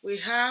 we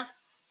have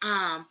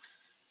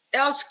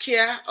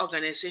healthcare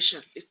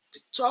organization, the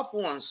top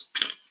ones.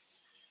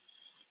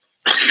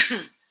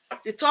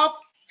 The top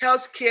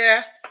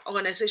healthcare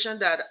organization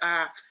that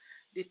are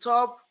the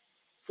top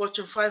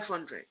Fortune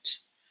 500.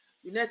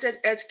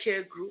 United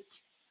Healthcare Group.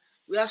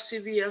 We have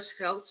CVS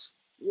Health,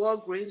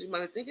 Walgreens. You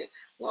might be thinking,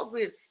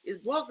 Walgreens, is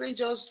Walgreens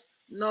just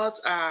not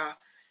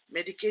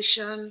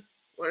medication,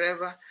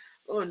 whatever?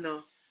 Oh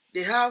no,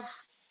 they have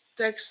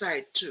tech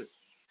side too.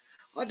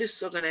 All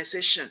this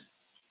organization,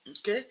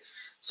 okay?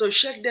 So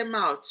check them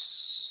out.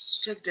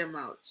 Check them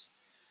out.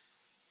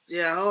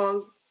 They are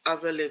all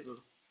available.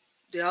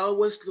 They are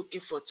always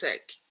looking for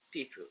tech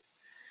people.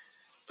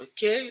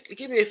 Okay,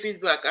 give me a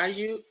feedback. Are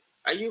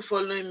you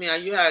following me? Are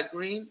you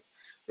agreeing?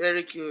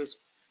 Very good.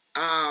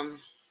 Um,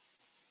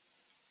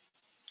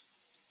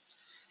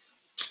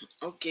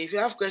 okay, if you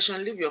have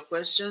questions, leave your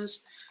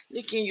questions.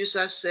 Linking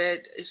user is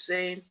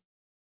saying,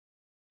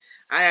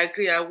 I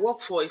agree. I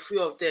work for a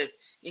few of them,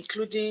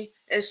 including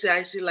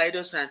SAIC,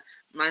 Lidos, and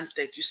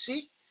Mantech. You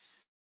see?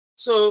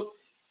 So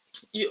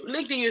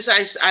LinkedIn user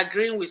is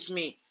agreeing with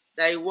me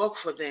that I work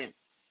for them,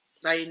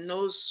 that he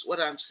knows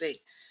what I'm saying.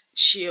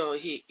 He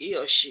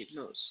or she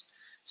knows.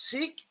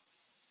 See,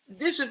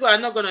 these people are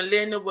not going to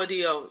lay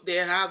nobody off. They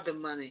have the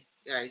money,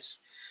 guys.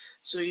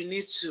 So you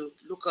need to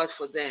look out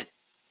for them.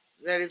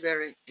 Very,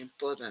 very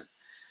important.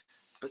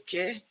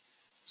 Okay.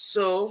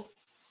 So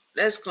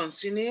let's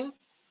continue.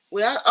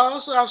 We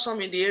also have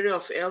some in the area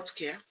of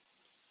healthcare.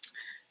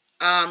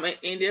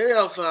 In the area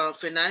of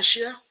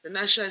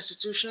financial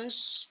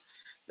institutions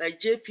like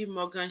JP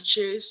Morgan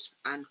Chase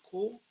and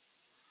Co.,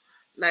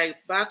 like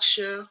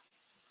Berkshire,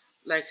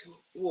 like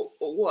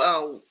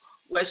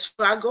West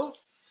Fargo,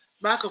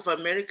 Bank of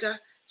America,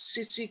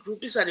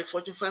 Citigroup. These are the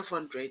Fortune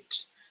 500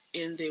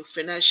 in the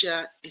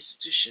financial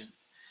institution.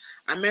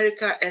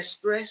 America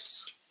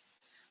Express,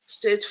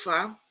 State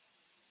Farm,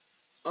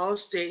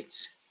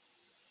 Allstate.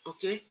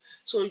 Okay,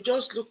 so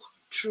just look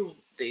through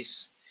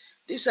this.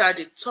 These are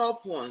the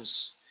top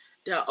ones.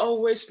 They are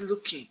always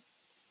looking.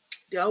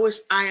 They are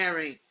always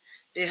hiring.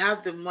 They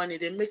have the money.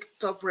 They make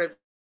top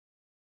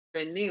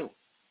revenue.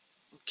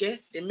 Okay,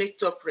 they make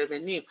top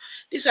revenue.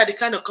 These are the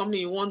kind of company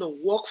you want to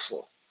work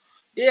for.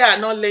 They are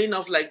not laying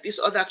off like this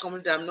other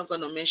company that I'm not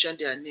going to mention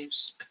their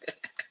names.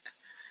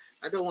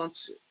 I don't want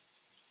to.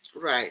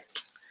 Right.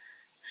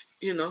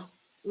 You know.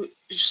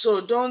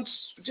 So don't,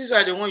 these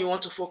are the one you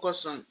want to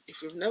focus on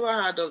if you've never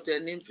heard of their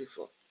name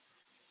before.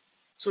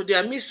 So they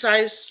are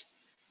mid-size,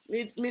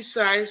 big,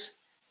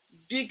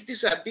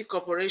 these are big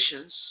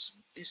corporations,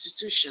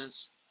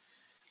 institutions,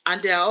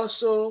 and they are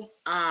also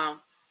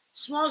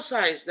small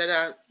size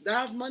that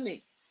have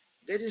money.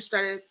 Getting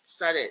started.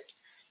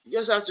 You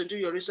just have to do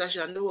your research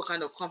and know what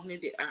kind of company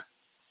they are.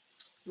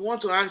 You want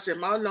to ask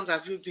them, how long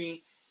have you been,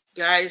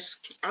 guys?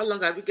 How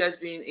long have you guys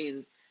been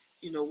in,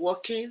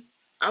 working?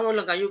 How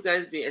long have you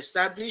guys been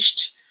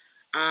established?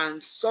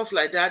 And stuff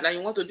like that. And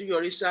you want to do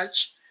your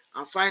research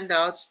and find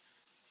out,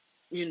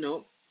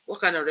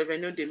 what kind of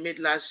revenue they made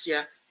last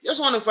year. You just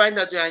want to find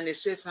out you're in a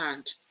safe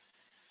hand,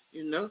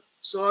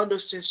 So all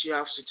those things you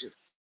have to do.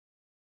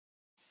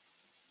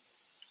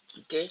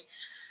 Okay.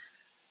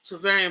 So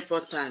very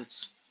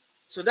important.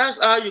 So that's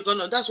what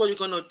you're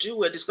gonna do.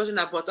 We're discussing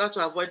about how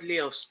to avoid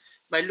layoffs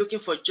by looking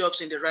for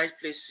jobs in the right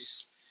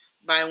places.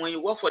 By when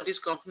you work for this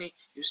company,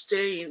 you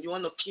stay in, you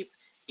want to keep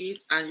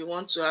it, and you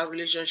want to have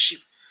relationship.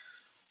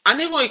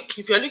 And even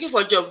if you're looking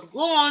for a job,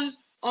 go on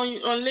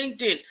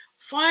LinkedIn,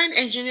 find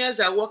engineers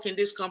that work in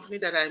this company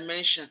that I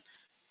mentioned,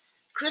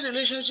 create a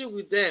relationship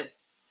with them,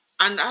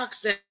 and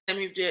ask them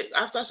if they,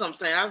 after some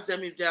time, ask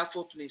them if they have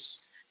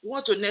openings. You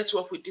want to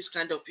network with this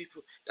kind of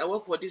people that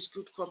work for these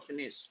good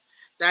companies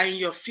that are in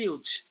your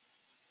field,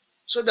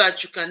 so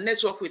that you can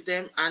network with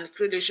them and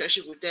create a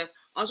relationship with them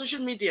on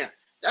social media.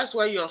 That's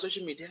why you're on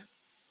social media.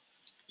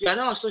 You are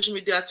not on social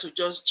media to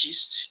just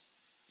gist.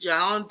 You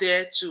are on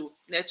there to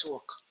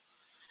network.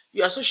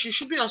 You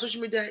should be on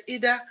social media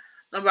either,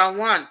 number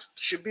one,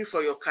 should be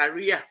for your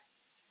career.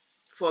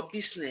 for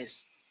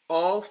business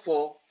or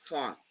for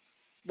fun.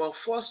 But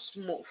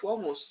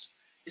foremost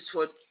is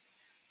for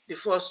the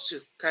first two,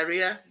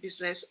 career,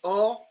 business,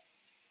 or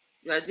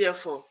you are there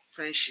for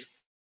friendship.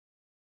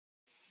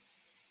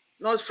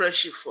 Not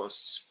friendship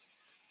first.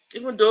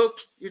 Even though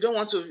you don't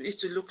want it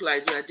to look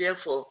like you are there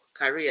for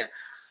career,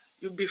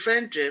 you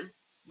befriend them,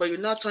 but you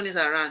not turn it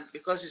around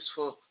because it's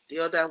for the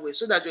other way,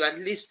 so that you at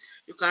least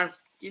you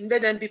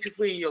let them be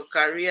people in your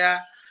career,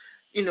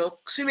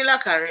 similar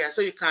career,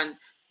 so you can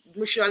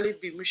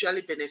be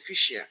mutually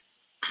beneficial.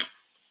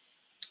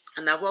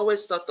 And I've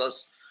always taught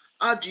us,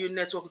 how do you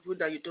network with people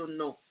that you don't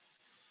know?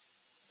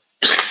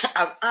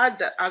 I've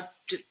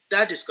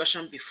that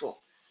discussion before.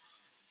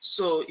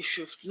 So if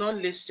you've not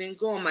listened,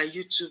 go on my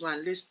YouTube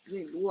and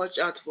listen, watch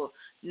out for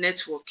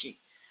networking.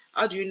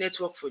 How do you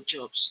network for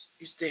jobs?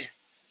 It's there.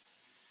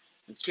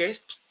 Okay,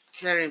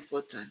 very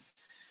important.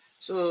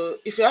 So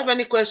if you have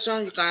any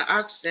question, you can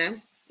ask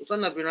them. We're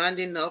gonna be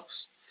rounding up.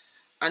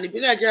 And if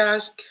you like, just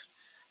ask,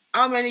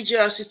 how many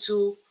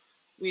GRC2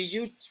 will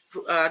you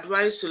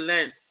advise to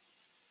learn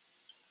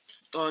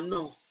or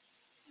no?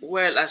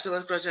 Well, as a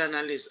security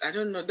analyst, I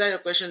don't know. That your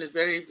question is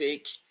very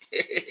vague.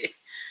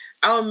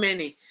 How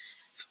many?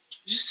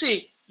 You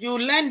see, you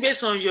learn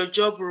based on your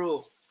job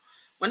role.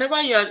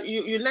 Whenever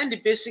you learn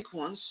the basic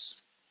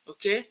ones,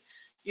 okay?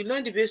 You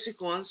learn the basic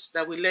ones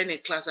that we learn in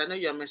class. I know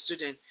you're my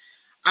student.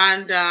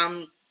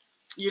 And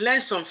you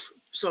learn some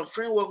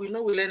framework. We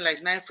know we learn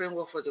like 9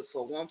 framework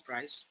for one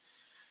price.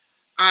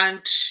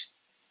 And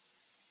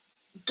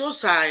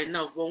those are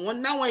enough. But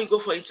now when you go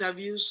for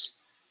interviews,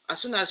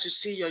 as soon as you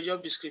see your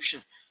job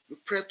description, you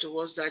prep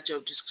towards that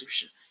job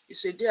description.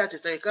 It's a day at a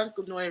time. You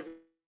can't know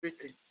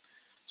everything.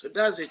 So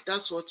that's it.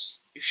 That's what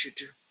you should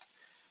do.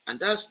 And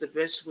that's the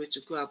best way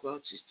to go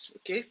about it.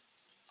 Okay.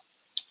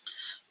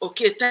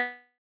 Okay, thank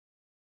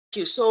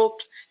you. So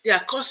there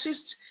are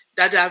courses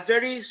that are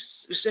very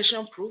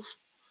recession proof.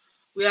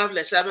 We have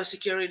like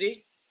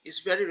cybersecurity. It's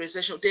very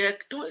recession.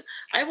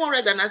 I even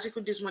read an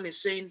article this morning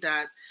saying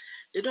that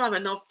they don't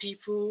have enough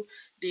people.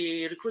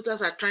 The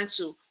recruiters are trying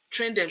to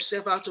train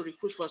themselves how to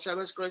recruit for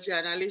cybersecurity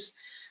analysts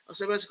or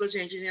cybersecurity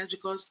engineers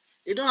because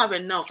they don't have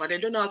enough and they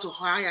don't know how to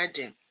hire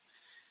them.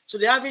 So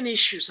they're having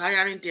issues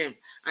hiring them.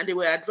 And they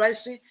were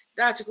advising,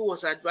 that article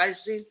was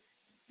advising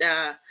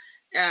the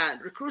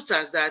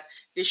recruiters that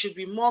they should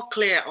be more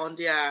clear on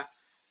their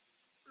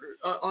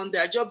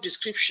job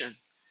description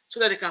so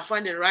that they can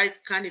find the right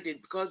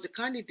candidate, because the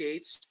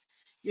candidates,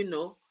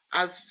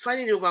 are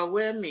finding it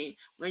overwhelming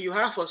when you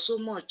have for so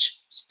much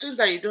things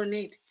that you don't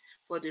need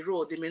for the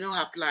role. They may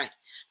not apply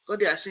because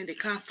they are saying they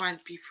can't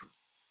find people.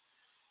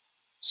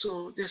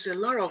 So there's a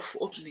lot of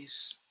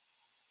openings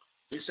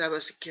in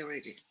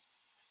cybersecurity.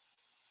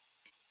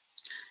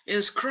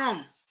 In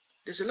Scrum,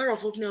 there's a lot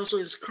of opening also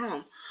in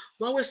Scrum.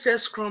 We always say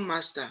Scrum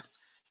Master,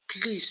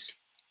 please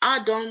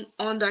add on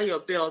under your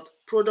belt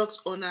product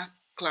owner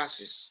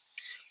courses.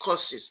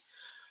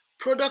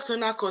 Product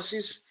owner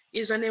courses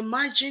is an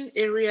emerging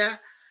area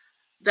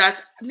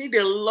that need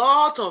a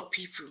lot of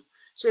people.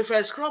 So if you're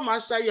a Scrum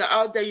Master, you're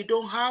out there, you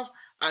don't have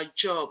a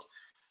job,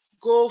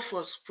 go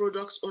for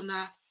product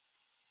owner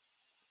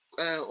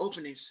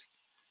openings.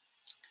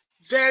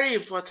 Very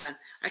important.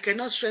 I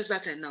cannot stress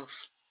that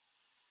enough.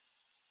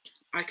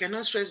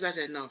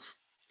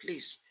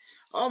 Please,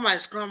 all my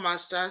Scrum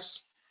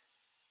Masters,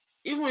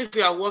 even if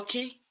you are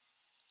working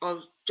or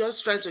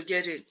just trying to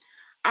get in,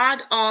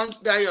 add on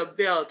that your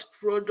belt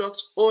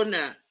product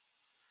owner.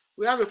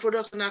 We have a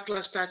product owner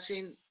class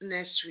starting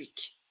next week,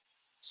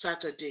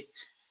 Saturday.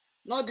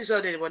 Not this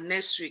Saturday, but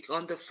next week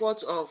on the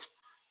 4th of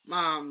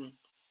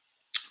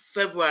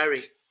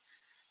February,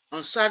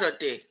 on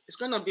Saturday. It's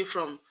going to be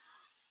from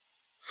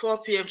 4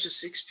 p.m. to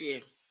 6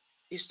 p.m.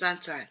 Eastern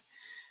Time.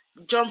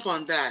 Jump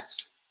on that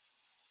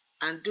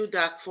and do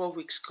that 4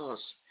 weeks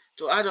course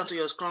to add on to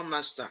your Scrum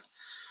Master.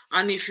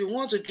 And if you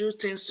want to do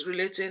things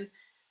relating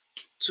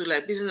to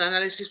like business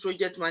analysis,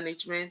 project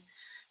management,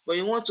 but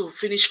you want to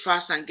finish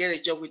fast and get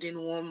a job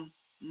within 1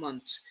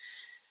 month,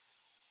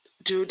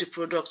 do the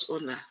product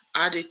owner,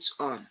 add it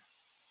on.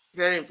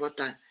 Very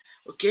important.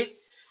 Okay,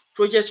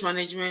 project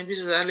management,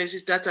 business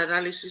analysis, data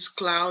analysis,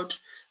 cloud,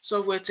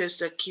 software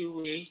tester,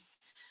 QA,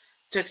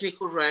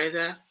 technical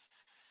writer,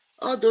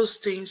 all those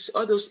things,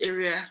 all those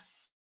areas,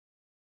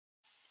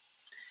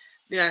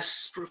 they are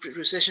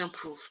recession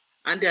proof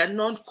and they are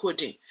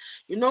non-coding.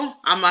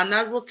 I'm an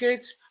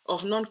advocate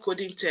of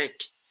non-coding tech.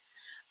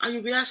 And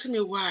you'll be asking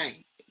me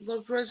why.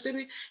 But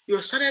President,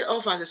 you started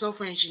off as a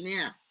software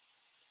engineer.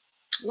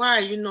 Why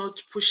are you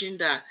not pushing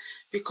that?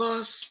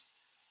 Because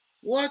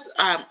what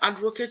I'm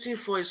advocating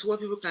for is what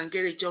people can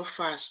get a job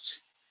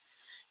fast.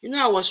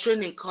 I was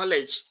trained in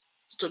college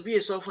to be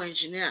a software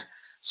engineer.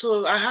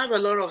 So I have a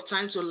lot of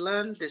time to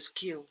learn the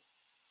skill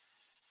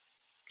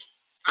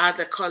at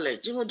the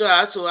college, even though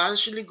I had to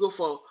actually go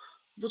for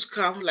boot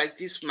camp like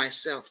this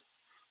myself.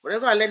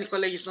 Whatever I learned in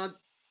college is not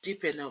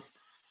deep enough,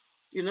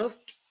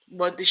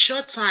 but the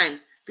short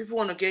time people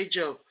want to get a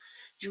job,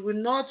 it will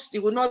not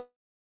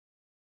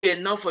be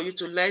enough for you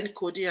to learn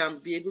coding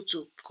and be able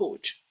to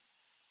code.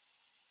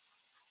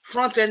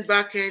 Front end,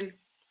 back end,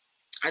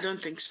 I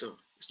don't think so.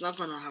 It's not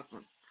going to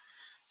happen.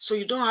 So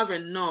you don't have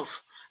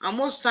enough. And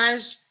most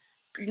times,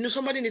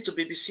 somebody needs to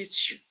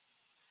babysit you.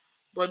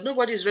 But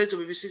nobody is ready to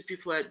babysit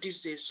people at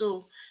these days.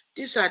 So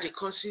these are the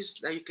courses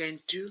that you can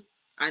do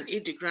and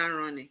hit the ground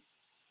running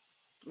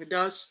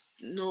without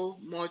no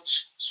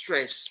much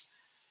stress.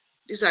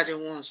 These are the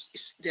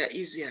ones. They're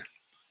easier.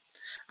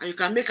 And you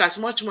can make as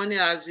much money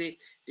as the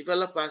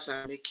developers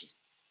are making,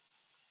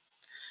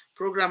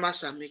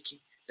 programmers are making,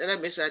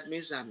 database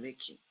admins are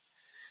making.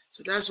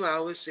 So that's why I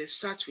always say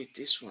start with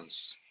these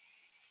ones.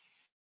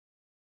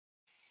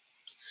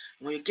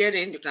 When you get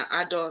in, you can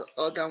add all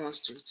other ones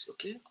to it,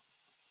 okay?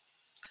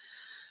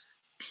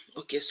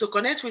 Okay, so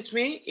connect with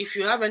me if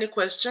you have any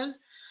question.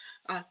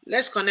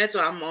 Let's connect.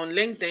 I'm on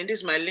LinkedIn. This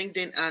is my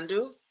LinkedIn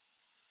handle.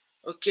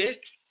 Okay.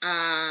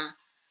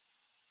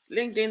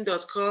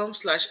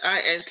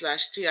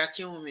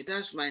 LinkedIn.com/in/T-Akinwumi.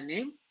 That's my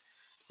name.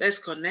 Let's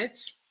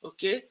connect.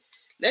 Okay.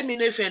 Let me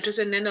know if you're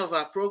interested in any of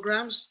our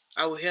programs.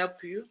 I will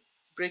help you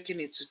breaking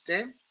into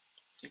them.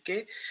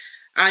 Okay.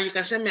 And you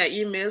can send me an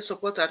email,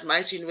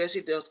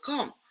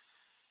 support@myituniversity.com.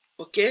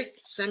 Okay.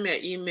 Send me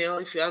an email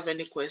if you have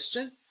any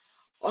question.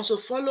 Also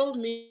follow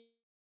me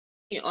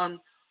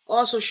on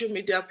all social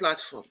media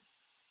platforms.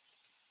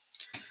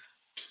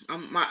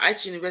 I'm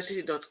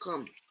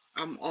myituniversity.com.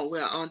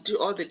 We're on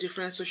all the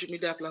different social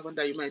media platforms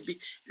that you might be.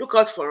 Look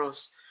out for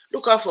us.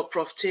 Look out for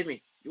Prof.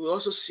 Temi. You will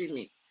also see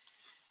me.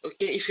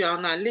 Okay, if you're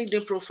on our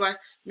LinkedIn profile,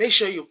 make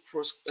sure you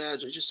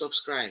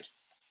subscribe.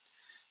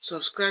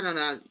 Subscribe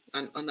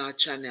on our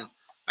channel.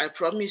 I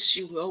promise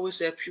you, we always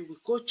help you. We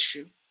coach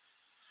you.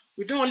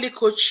 We don't only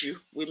coach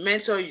you, we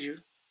mentor you.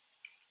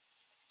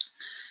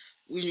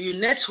 You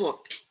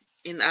network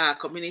in our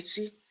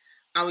community,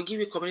 and we give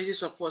you community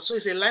support. So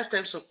it's a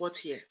lifetime support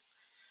here.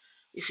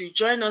 If you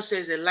join us,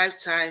 there's a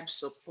lifetime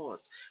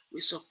support. We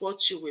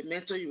support you, we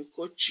mentor you, we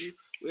coach you,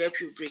 we help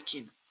you break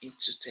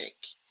into tech.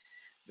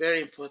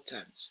 Very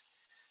important.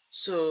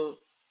 So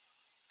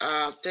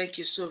thank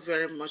you so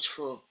very much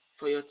for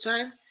your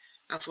time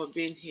and for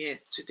being here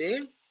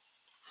today.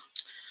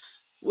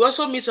 We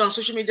also meet on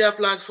social media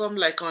platforms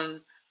like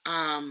on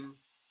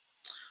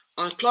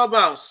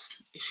Clubhouse.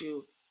 If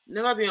you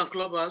never been on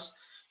Clubhouse,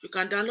 you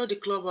can download the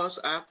Clubhouse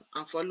app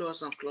and follow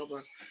us on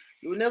Clubhouse.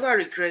 You will never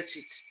regret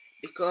it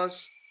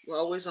because we're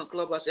always on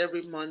Clubhouse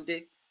every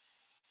Monday,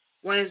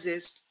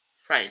 Wednesdays,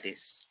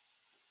 Fridays.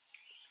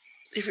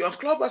 If you're on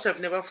Clubhouse and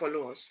have never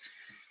followed us,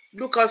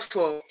 look out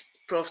for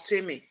Prof.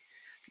 Temi.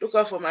 Look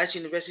out for MIT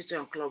University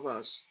on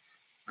Clubhouse,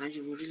 and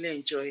you will really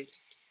enjoy it.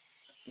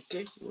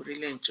 Okay, you will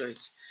really enjoy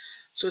it.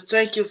 So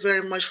thank you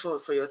very much for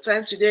your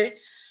time today.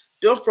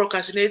 Don't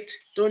procrastinate.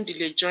 Don't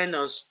delay. Join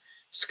us.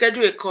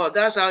 Schedule a call.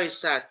 That's how it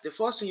starts. The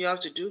first thing you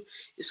have to do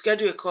is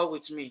schedule a call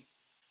with me.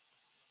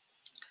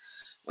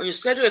 When you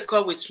schedule a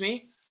call with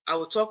me, I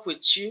will talk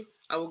with you.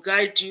 I will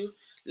guide you,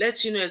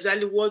 let you know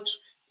exactly what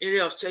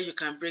area of tech you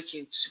can break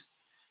into,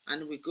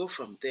 and we go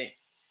from there.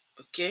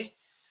 Okay?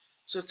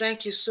 So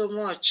thank you so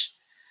much.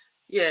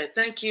 Yeah,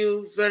 thank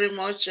you very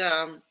much.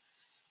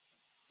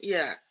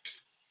 Yeah,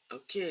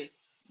 okay.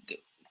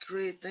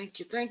 Great. Thank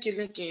you. Thank you,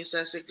 LinkedIn. You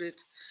say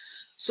great.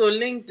 So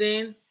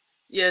LinkedIn,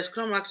 yes,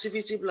 Scrum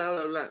activity, blah,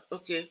 blah, blah.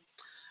 Okay.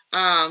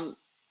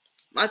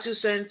 Matthew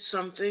sent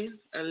something,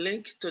 a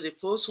link to the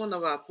post, one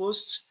of our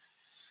posts.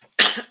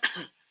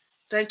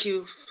 Thank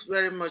you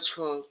very much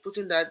for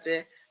putting that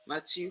there,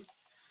 Matthew.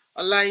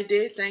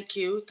 Olaide, thank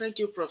you. Thank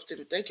you, Prof.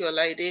 Tim. Thank you,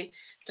 Olaide.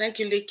 Thank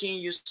you, Linkin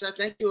User.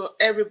 Thank you,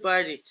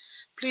 everybody.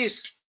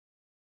 Please,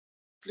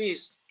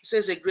 this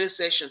is a great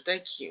session.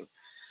 Thank you.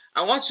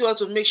 I want you all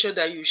to make sure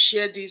that you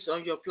share this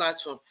on your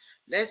platform.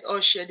 Let's all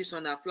share this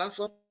on our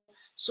platform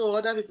so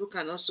other people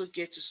can also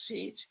get to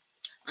see it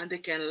and they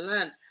can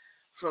learn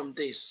from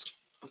this.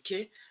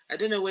 Okay? I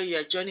don't know where you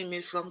are joining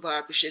me from, but I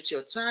appreciate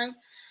your time.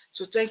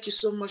 So thank you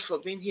so much for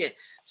being here.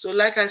 So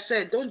like I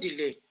said, don't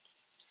delay.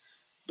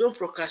 Don't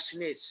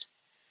procrastinate.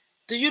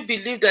 Do you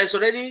believe that it's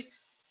already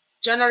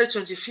January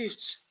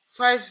 25th?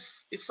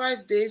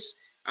 5 days,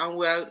 and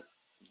we are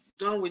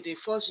done with the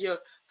first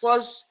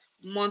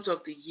month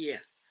of the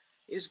year.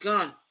 It's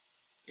gone.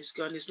 It's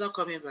gone. It's not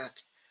coming back.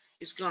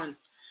 It's gone.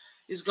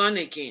 It's gone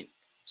again.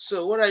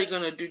 So what are you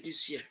going to do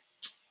this year?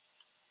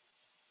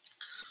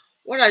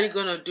 What are you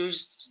going to do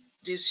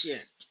this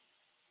year?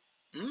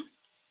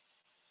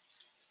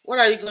 What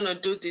are you going to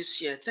do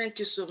this year? Thank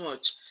you so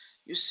much.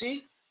 You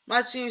see,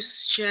 Matthew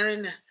is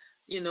sharing,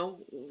 the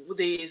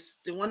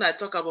one I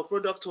talk about,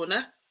 product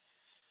owner.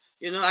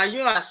 Are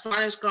you an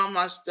aspiring Scrum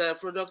Master,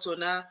 product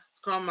owner,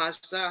 Scrum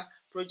Master,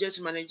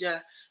 project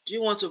manager? Do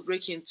you want to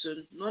break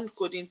into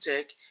non-coding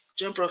tech?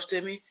 Join Prof.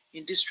 Temi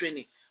in this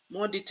training.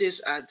 More details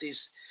are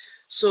this.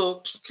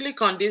 So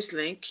click on this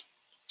link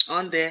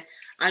on there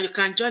and you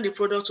can join the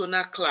product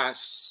owner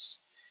class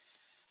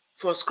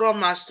for Scrum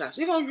Masters.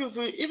 Even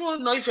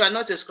if you are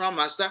not a Scrum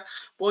Master,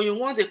 but you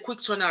want a quick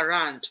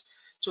turnaround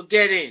to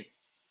get in.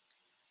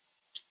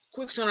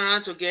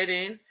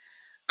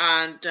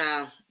 And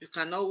you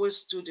can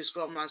always do the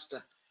Scrum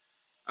Master.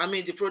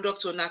 The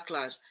product owner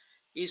class.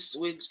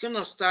 We're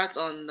gonna start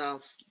on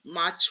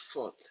March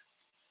 4th.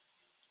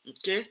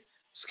 Okay,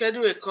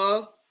 schedule a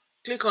call,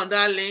 click on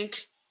that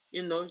link,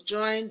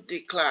 join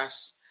the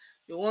class.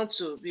 You want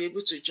to be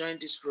able to join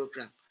this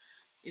program.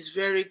 It's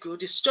very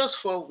good. It's just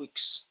 4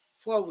 weeks.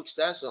 4 weeks,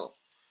 that's all.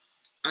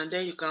 And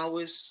then you can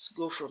always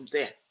go from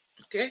there.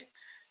 Okay,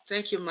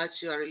 thank you,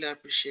 Matthew. I really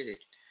appreciate it.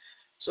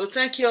 So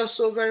thank you all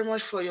so very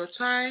much for your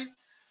time.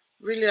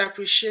 Really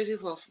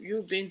appreciative of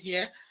you being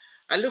here.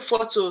 I look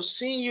forward to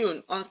seeing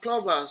you on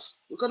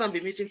Clubhouse. We're gonna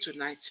be meeting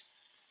tonight.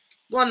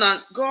 Go on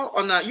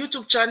our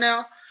YouTube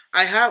channel.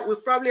 We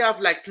probably have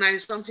like 90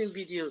 something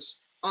videos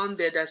on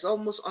there. That's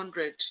almost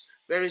 100.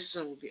 Very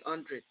soon will be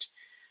 100.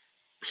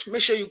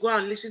 Make sure you go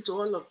and listen to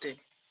all of them.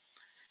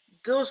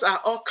 Those are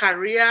all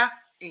career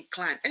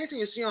inclined. Anything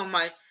you see on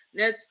my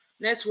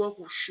network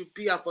should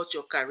be about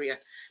your career.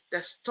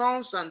 There's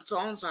tons and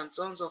tons and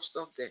tons of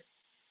stuff there.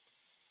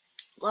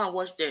 Go and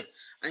watch them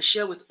and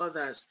share with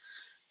others.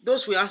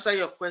 Those will answer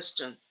your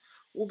question.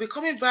 We'll be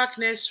coming back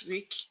next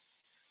week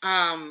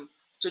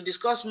to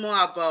discuss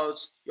more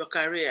about your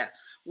career.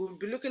 We'll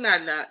be looking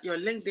at your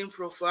LinkedIn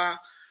profile.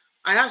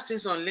 I have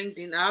things on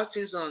LinkedIn. I have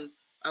things on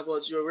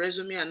about your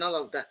resume and all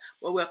of that.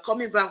 But we're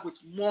coming back with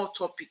more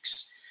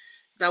topics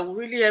that will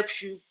really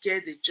help you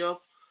get the job,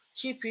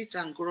 keep it,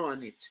 and grow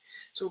on it.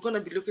 So we're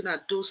going to be looking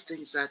at those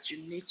things that you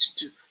need to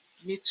do,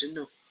 need to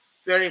know.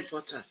 Very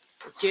important.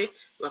 Okay?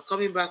 We're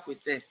coming back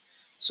with them.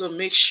 So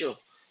make sure.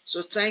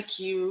 So thank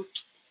you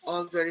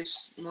all very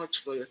much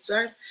for your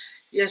time.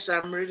 Yes,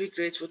 I'm really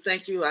grateful.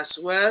 Thank you as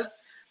well.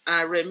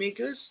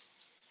 Remigus,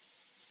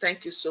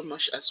 thank you so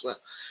much as well.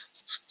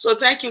 So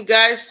thank you,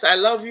 guys. I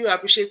love you. I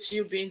appreciate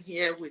you being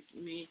here with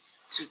me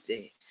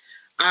today.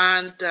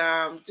 And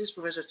this is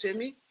Professor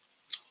Temi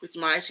with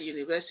my IT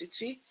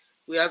University.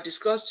 We have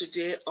discussed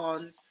today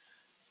on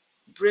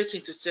break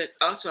into tech,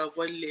 how to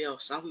avoid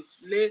layoffs. And we've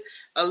laid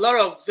a lot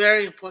of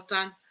very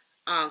important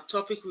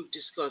topic we've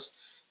discussed.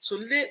 So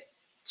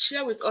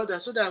share with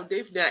others so that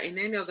if they are in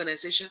any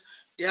organization,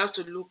 they have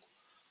to look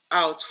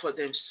out for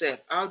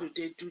themselves. How do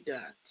they do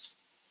that?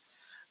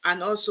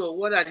 And also,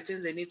 what are the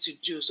things they need to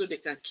do so they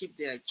can keep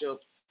their job?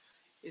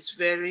 It's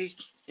very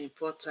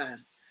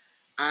important.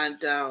 And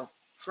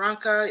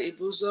Franca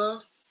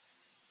Ibuzo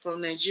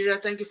from Nigeria,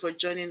 thank you for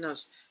joining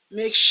us.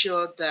 Make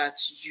sure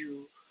that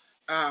you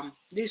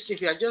listen.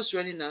 If you are just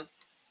running on,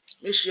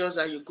 make sure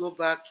that you go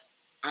back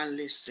and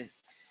listen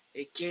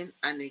again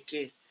and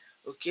again,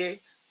 okay,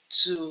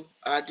 to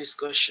our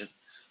discussion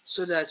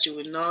so that you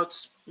will not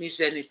miss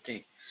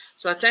anything.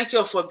 So I thank you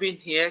all for being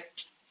here.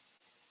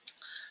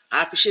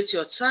 I appreciate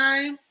your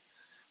time,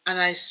 and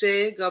I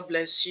say God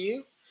bless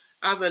you.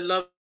 Have a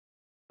lovely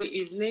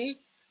evening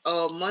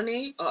or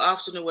morning or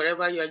afternoon,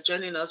 wherever you are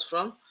joining us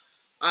from.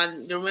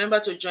 And remember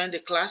to join the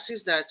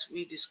classes that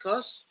we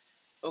discuss.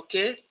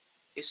 Okay,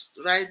 it's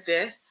right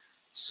there.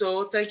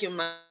 So thank you,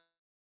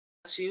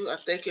 Matthew, and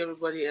thank you,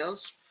 everybody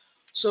else.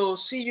 So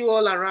see you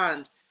all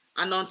around.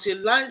 And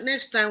until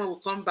next time, when we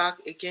come back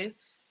again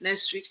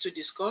next week to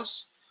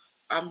discuss,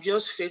 I'm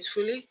yours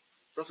faithfully,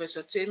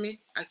 Professor Temi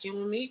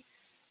Akinwumi,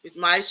 with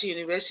my IT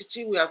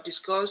University. We have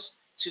discussed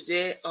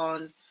today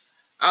on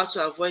how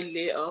to avoid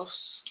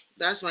layoffs.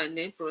 That's my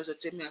name, Professor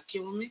Temi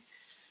Akinwumi.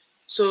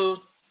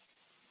 So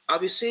I'll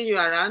be seeing you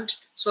around.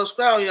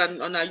 Subscribe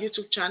on our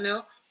YouTube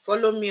channel.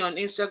 Follow me on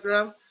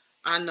Instagram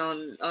and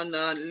on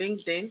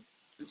LinkedIn.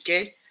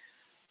 Okay.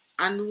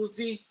 And we'll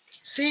be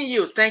seeing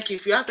you. Thank you.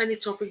 If you have any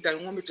topic that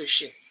you want me to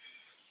share,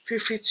 feel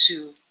free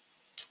to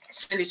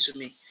send it to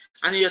me.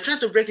 And if you're trying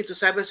to break into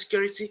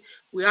cybersecurity,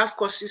 we have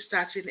courses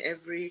starting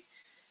every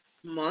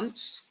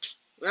month.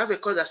 We have a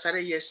course that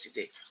started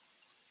yesterday.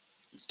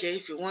 Okay,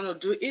 if you want to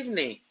do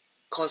evening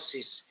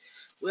courses,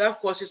 we have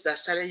courses that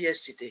started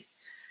yesterday.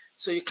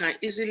 So you can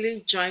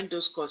easily join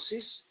those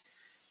courses.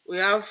 We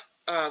have,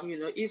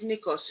 evening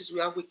courses. We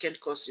have weekend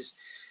courses.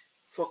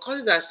 For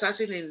courses that are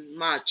starting in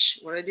March,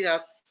 we already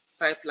have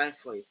pipeline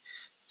for it.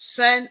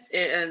 Send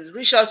and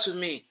reach out to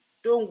me.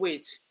 Don't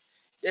wait.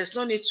 There's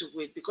no need to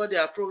wait because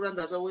there are programs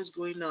that's always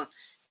going on.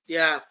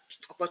 There are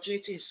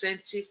opportunity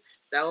incentive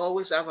that I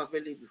always have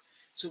available.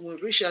 So when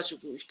we reach out to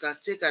you, you can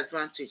take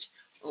advantage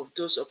of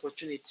those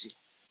opportunities.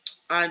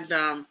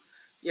 And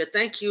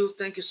thank you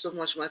so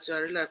much, Matthew. I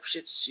really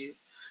appreciate you.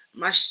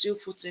 Matthew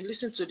Putin,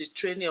 listen to the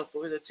training of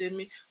Professor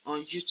Temi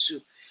on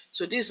YouTube.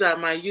 So these are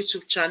my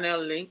YouTube channel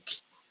link.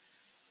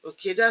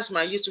 Okay, that's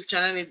my YouTube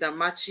channel link that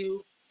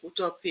Matthew put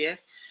up here.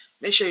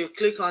 Make sure you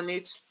click on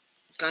it.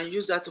 You can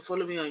use that to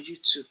follow me on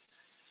YouTube.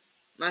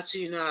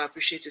 Matthew, I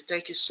appreciate you.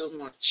 Thank you so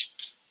much.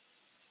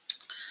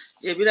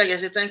 Yeah, Bilaja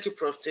say thank you,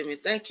 Prof. Temi.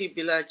 Thank you,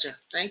 Bilaja.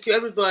 Thank you,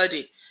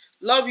 everybody.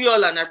 Love you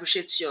all and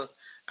appreciate you all.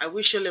 I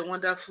wish you all a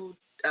wonderful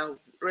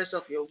rest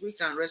of your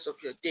week and rest of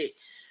your day.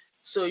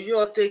 So you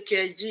all take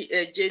care.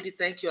 JD,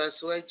 thank you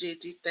as well.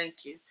 JD,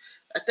 thank you.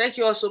 Thank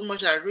you all so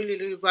much. I really,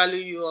 really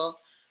value you all.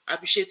 I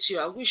appreciate you.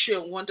 I wish you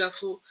a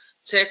wonderful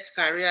tech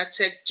career,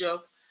 tech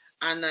job,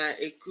 and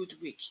a good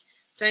week.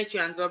 Thank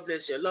you and God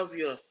bless you. Love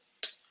you all.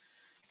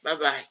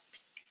 Bye-bye.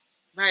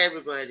 Bye,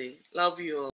 everybody. Love you all.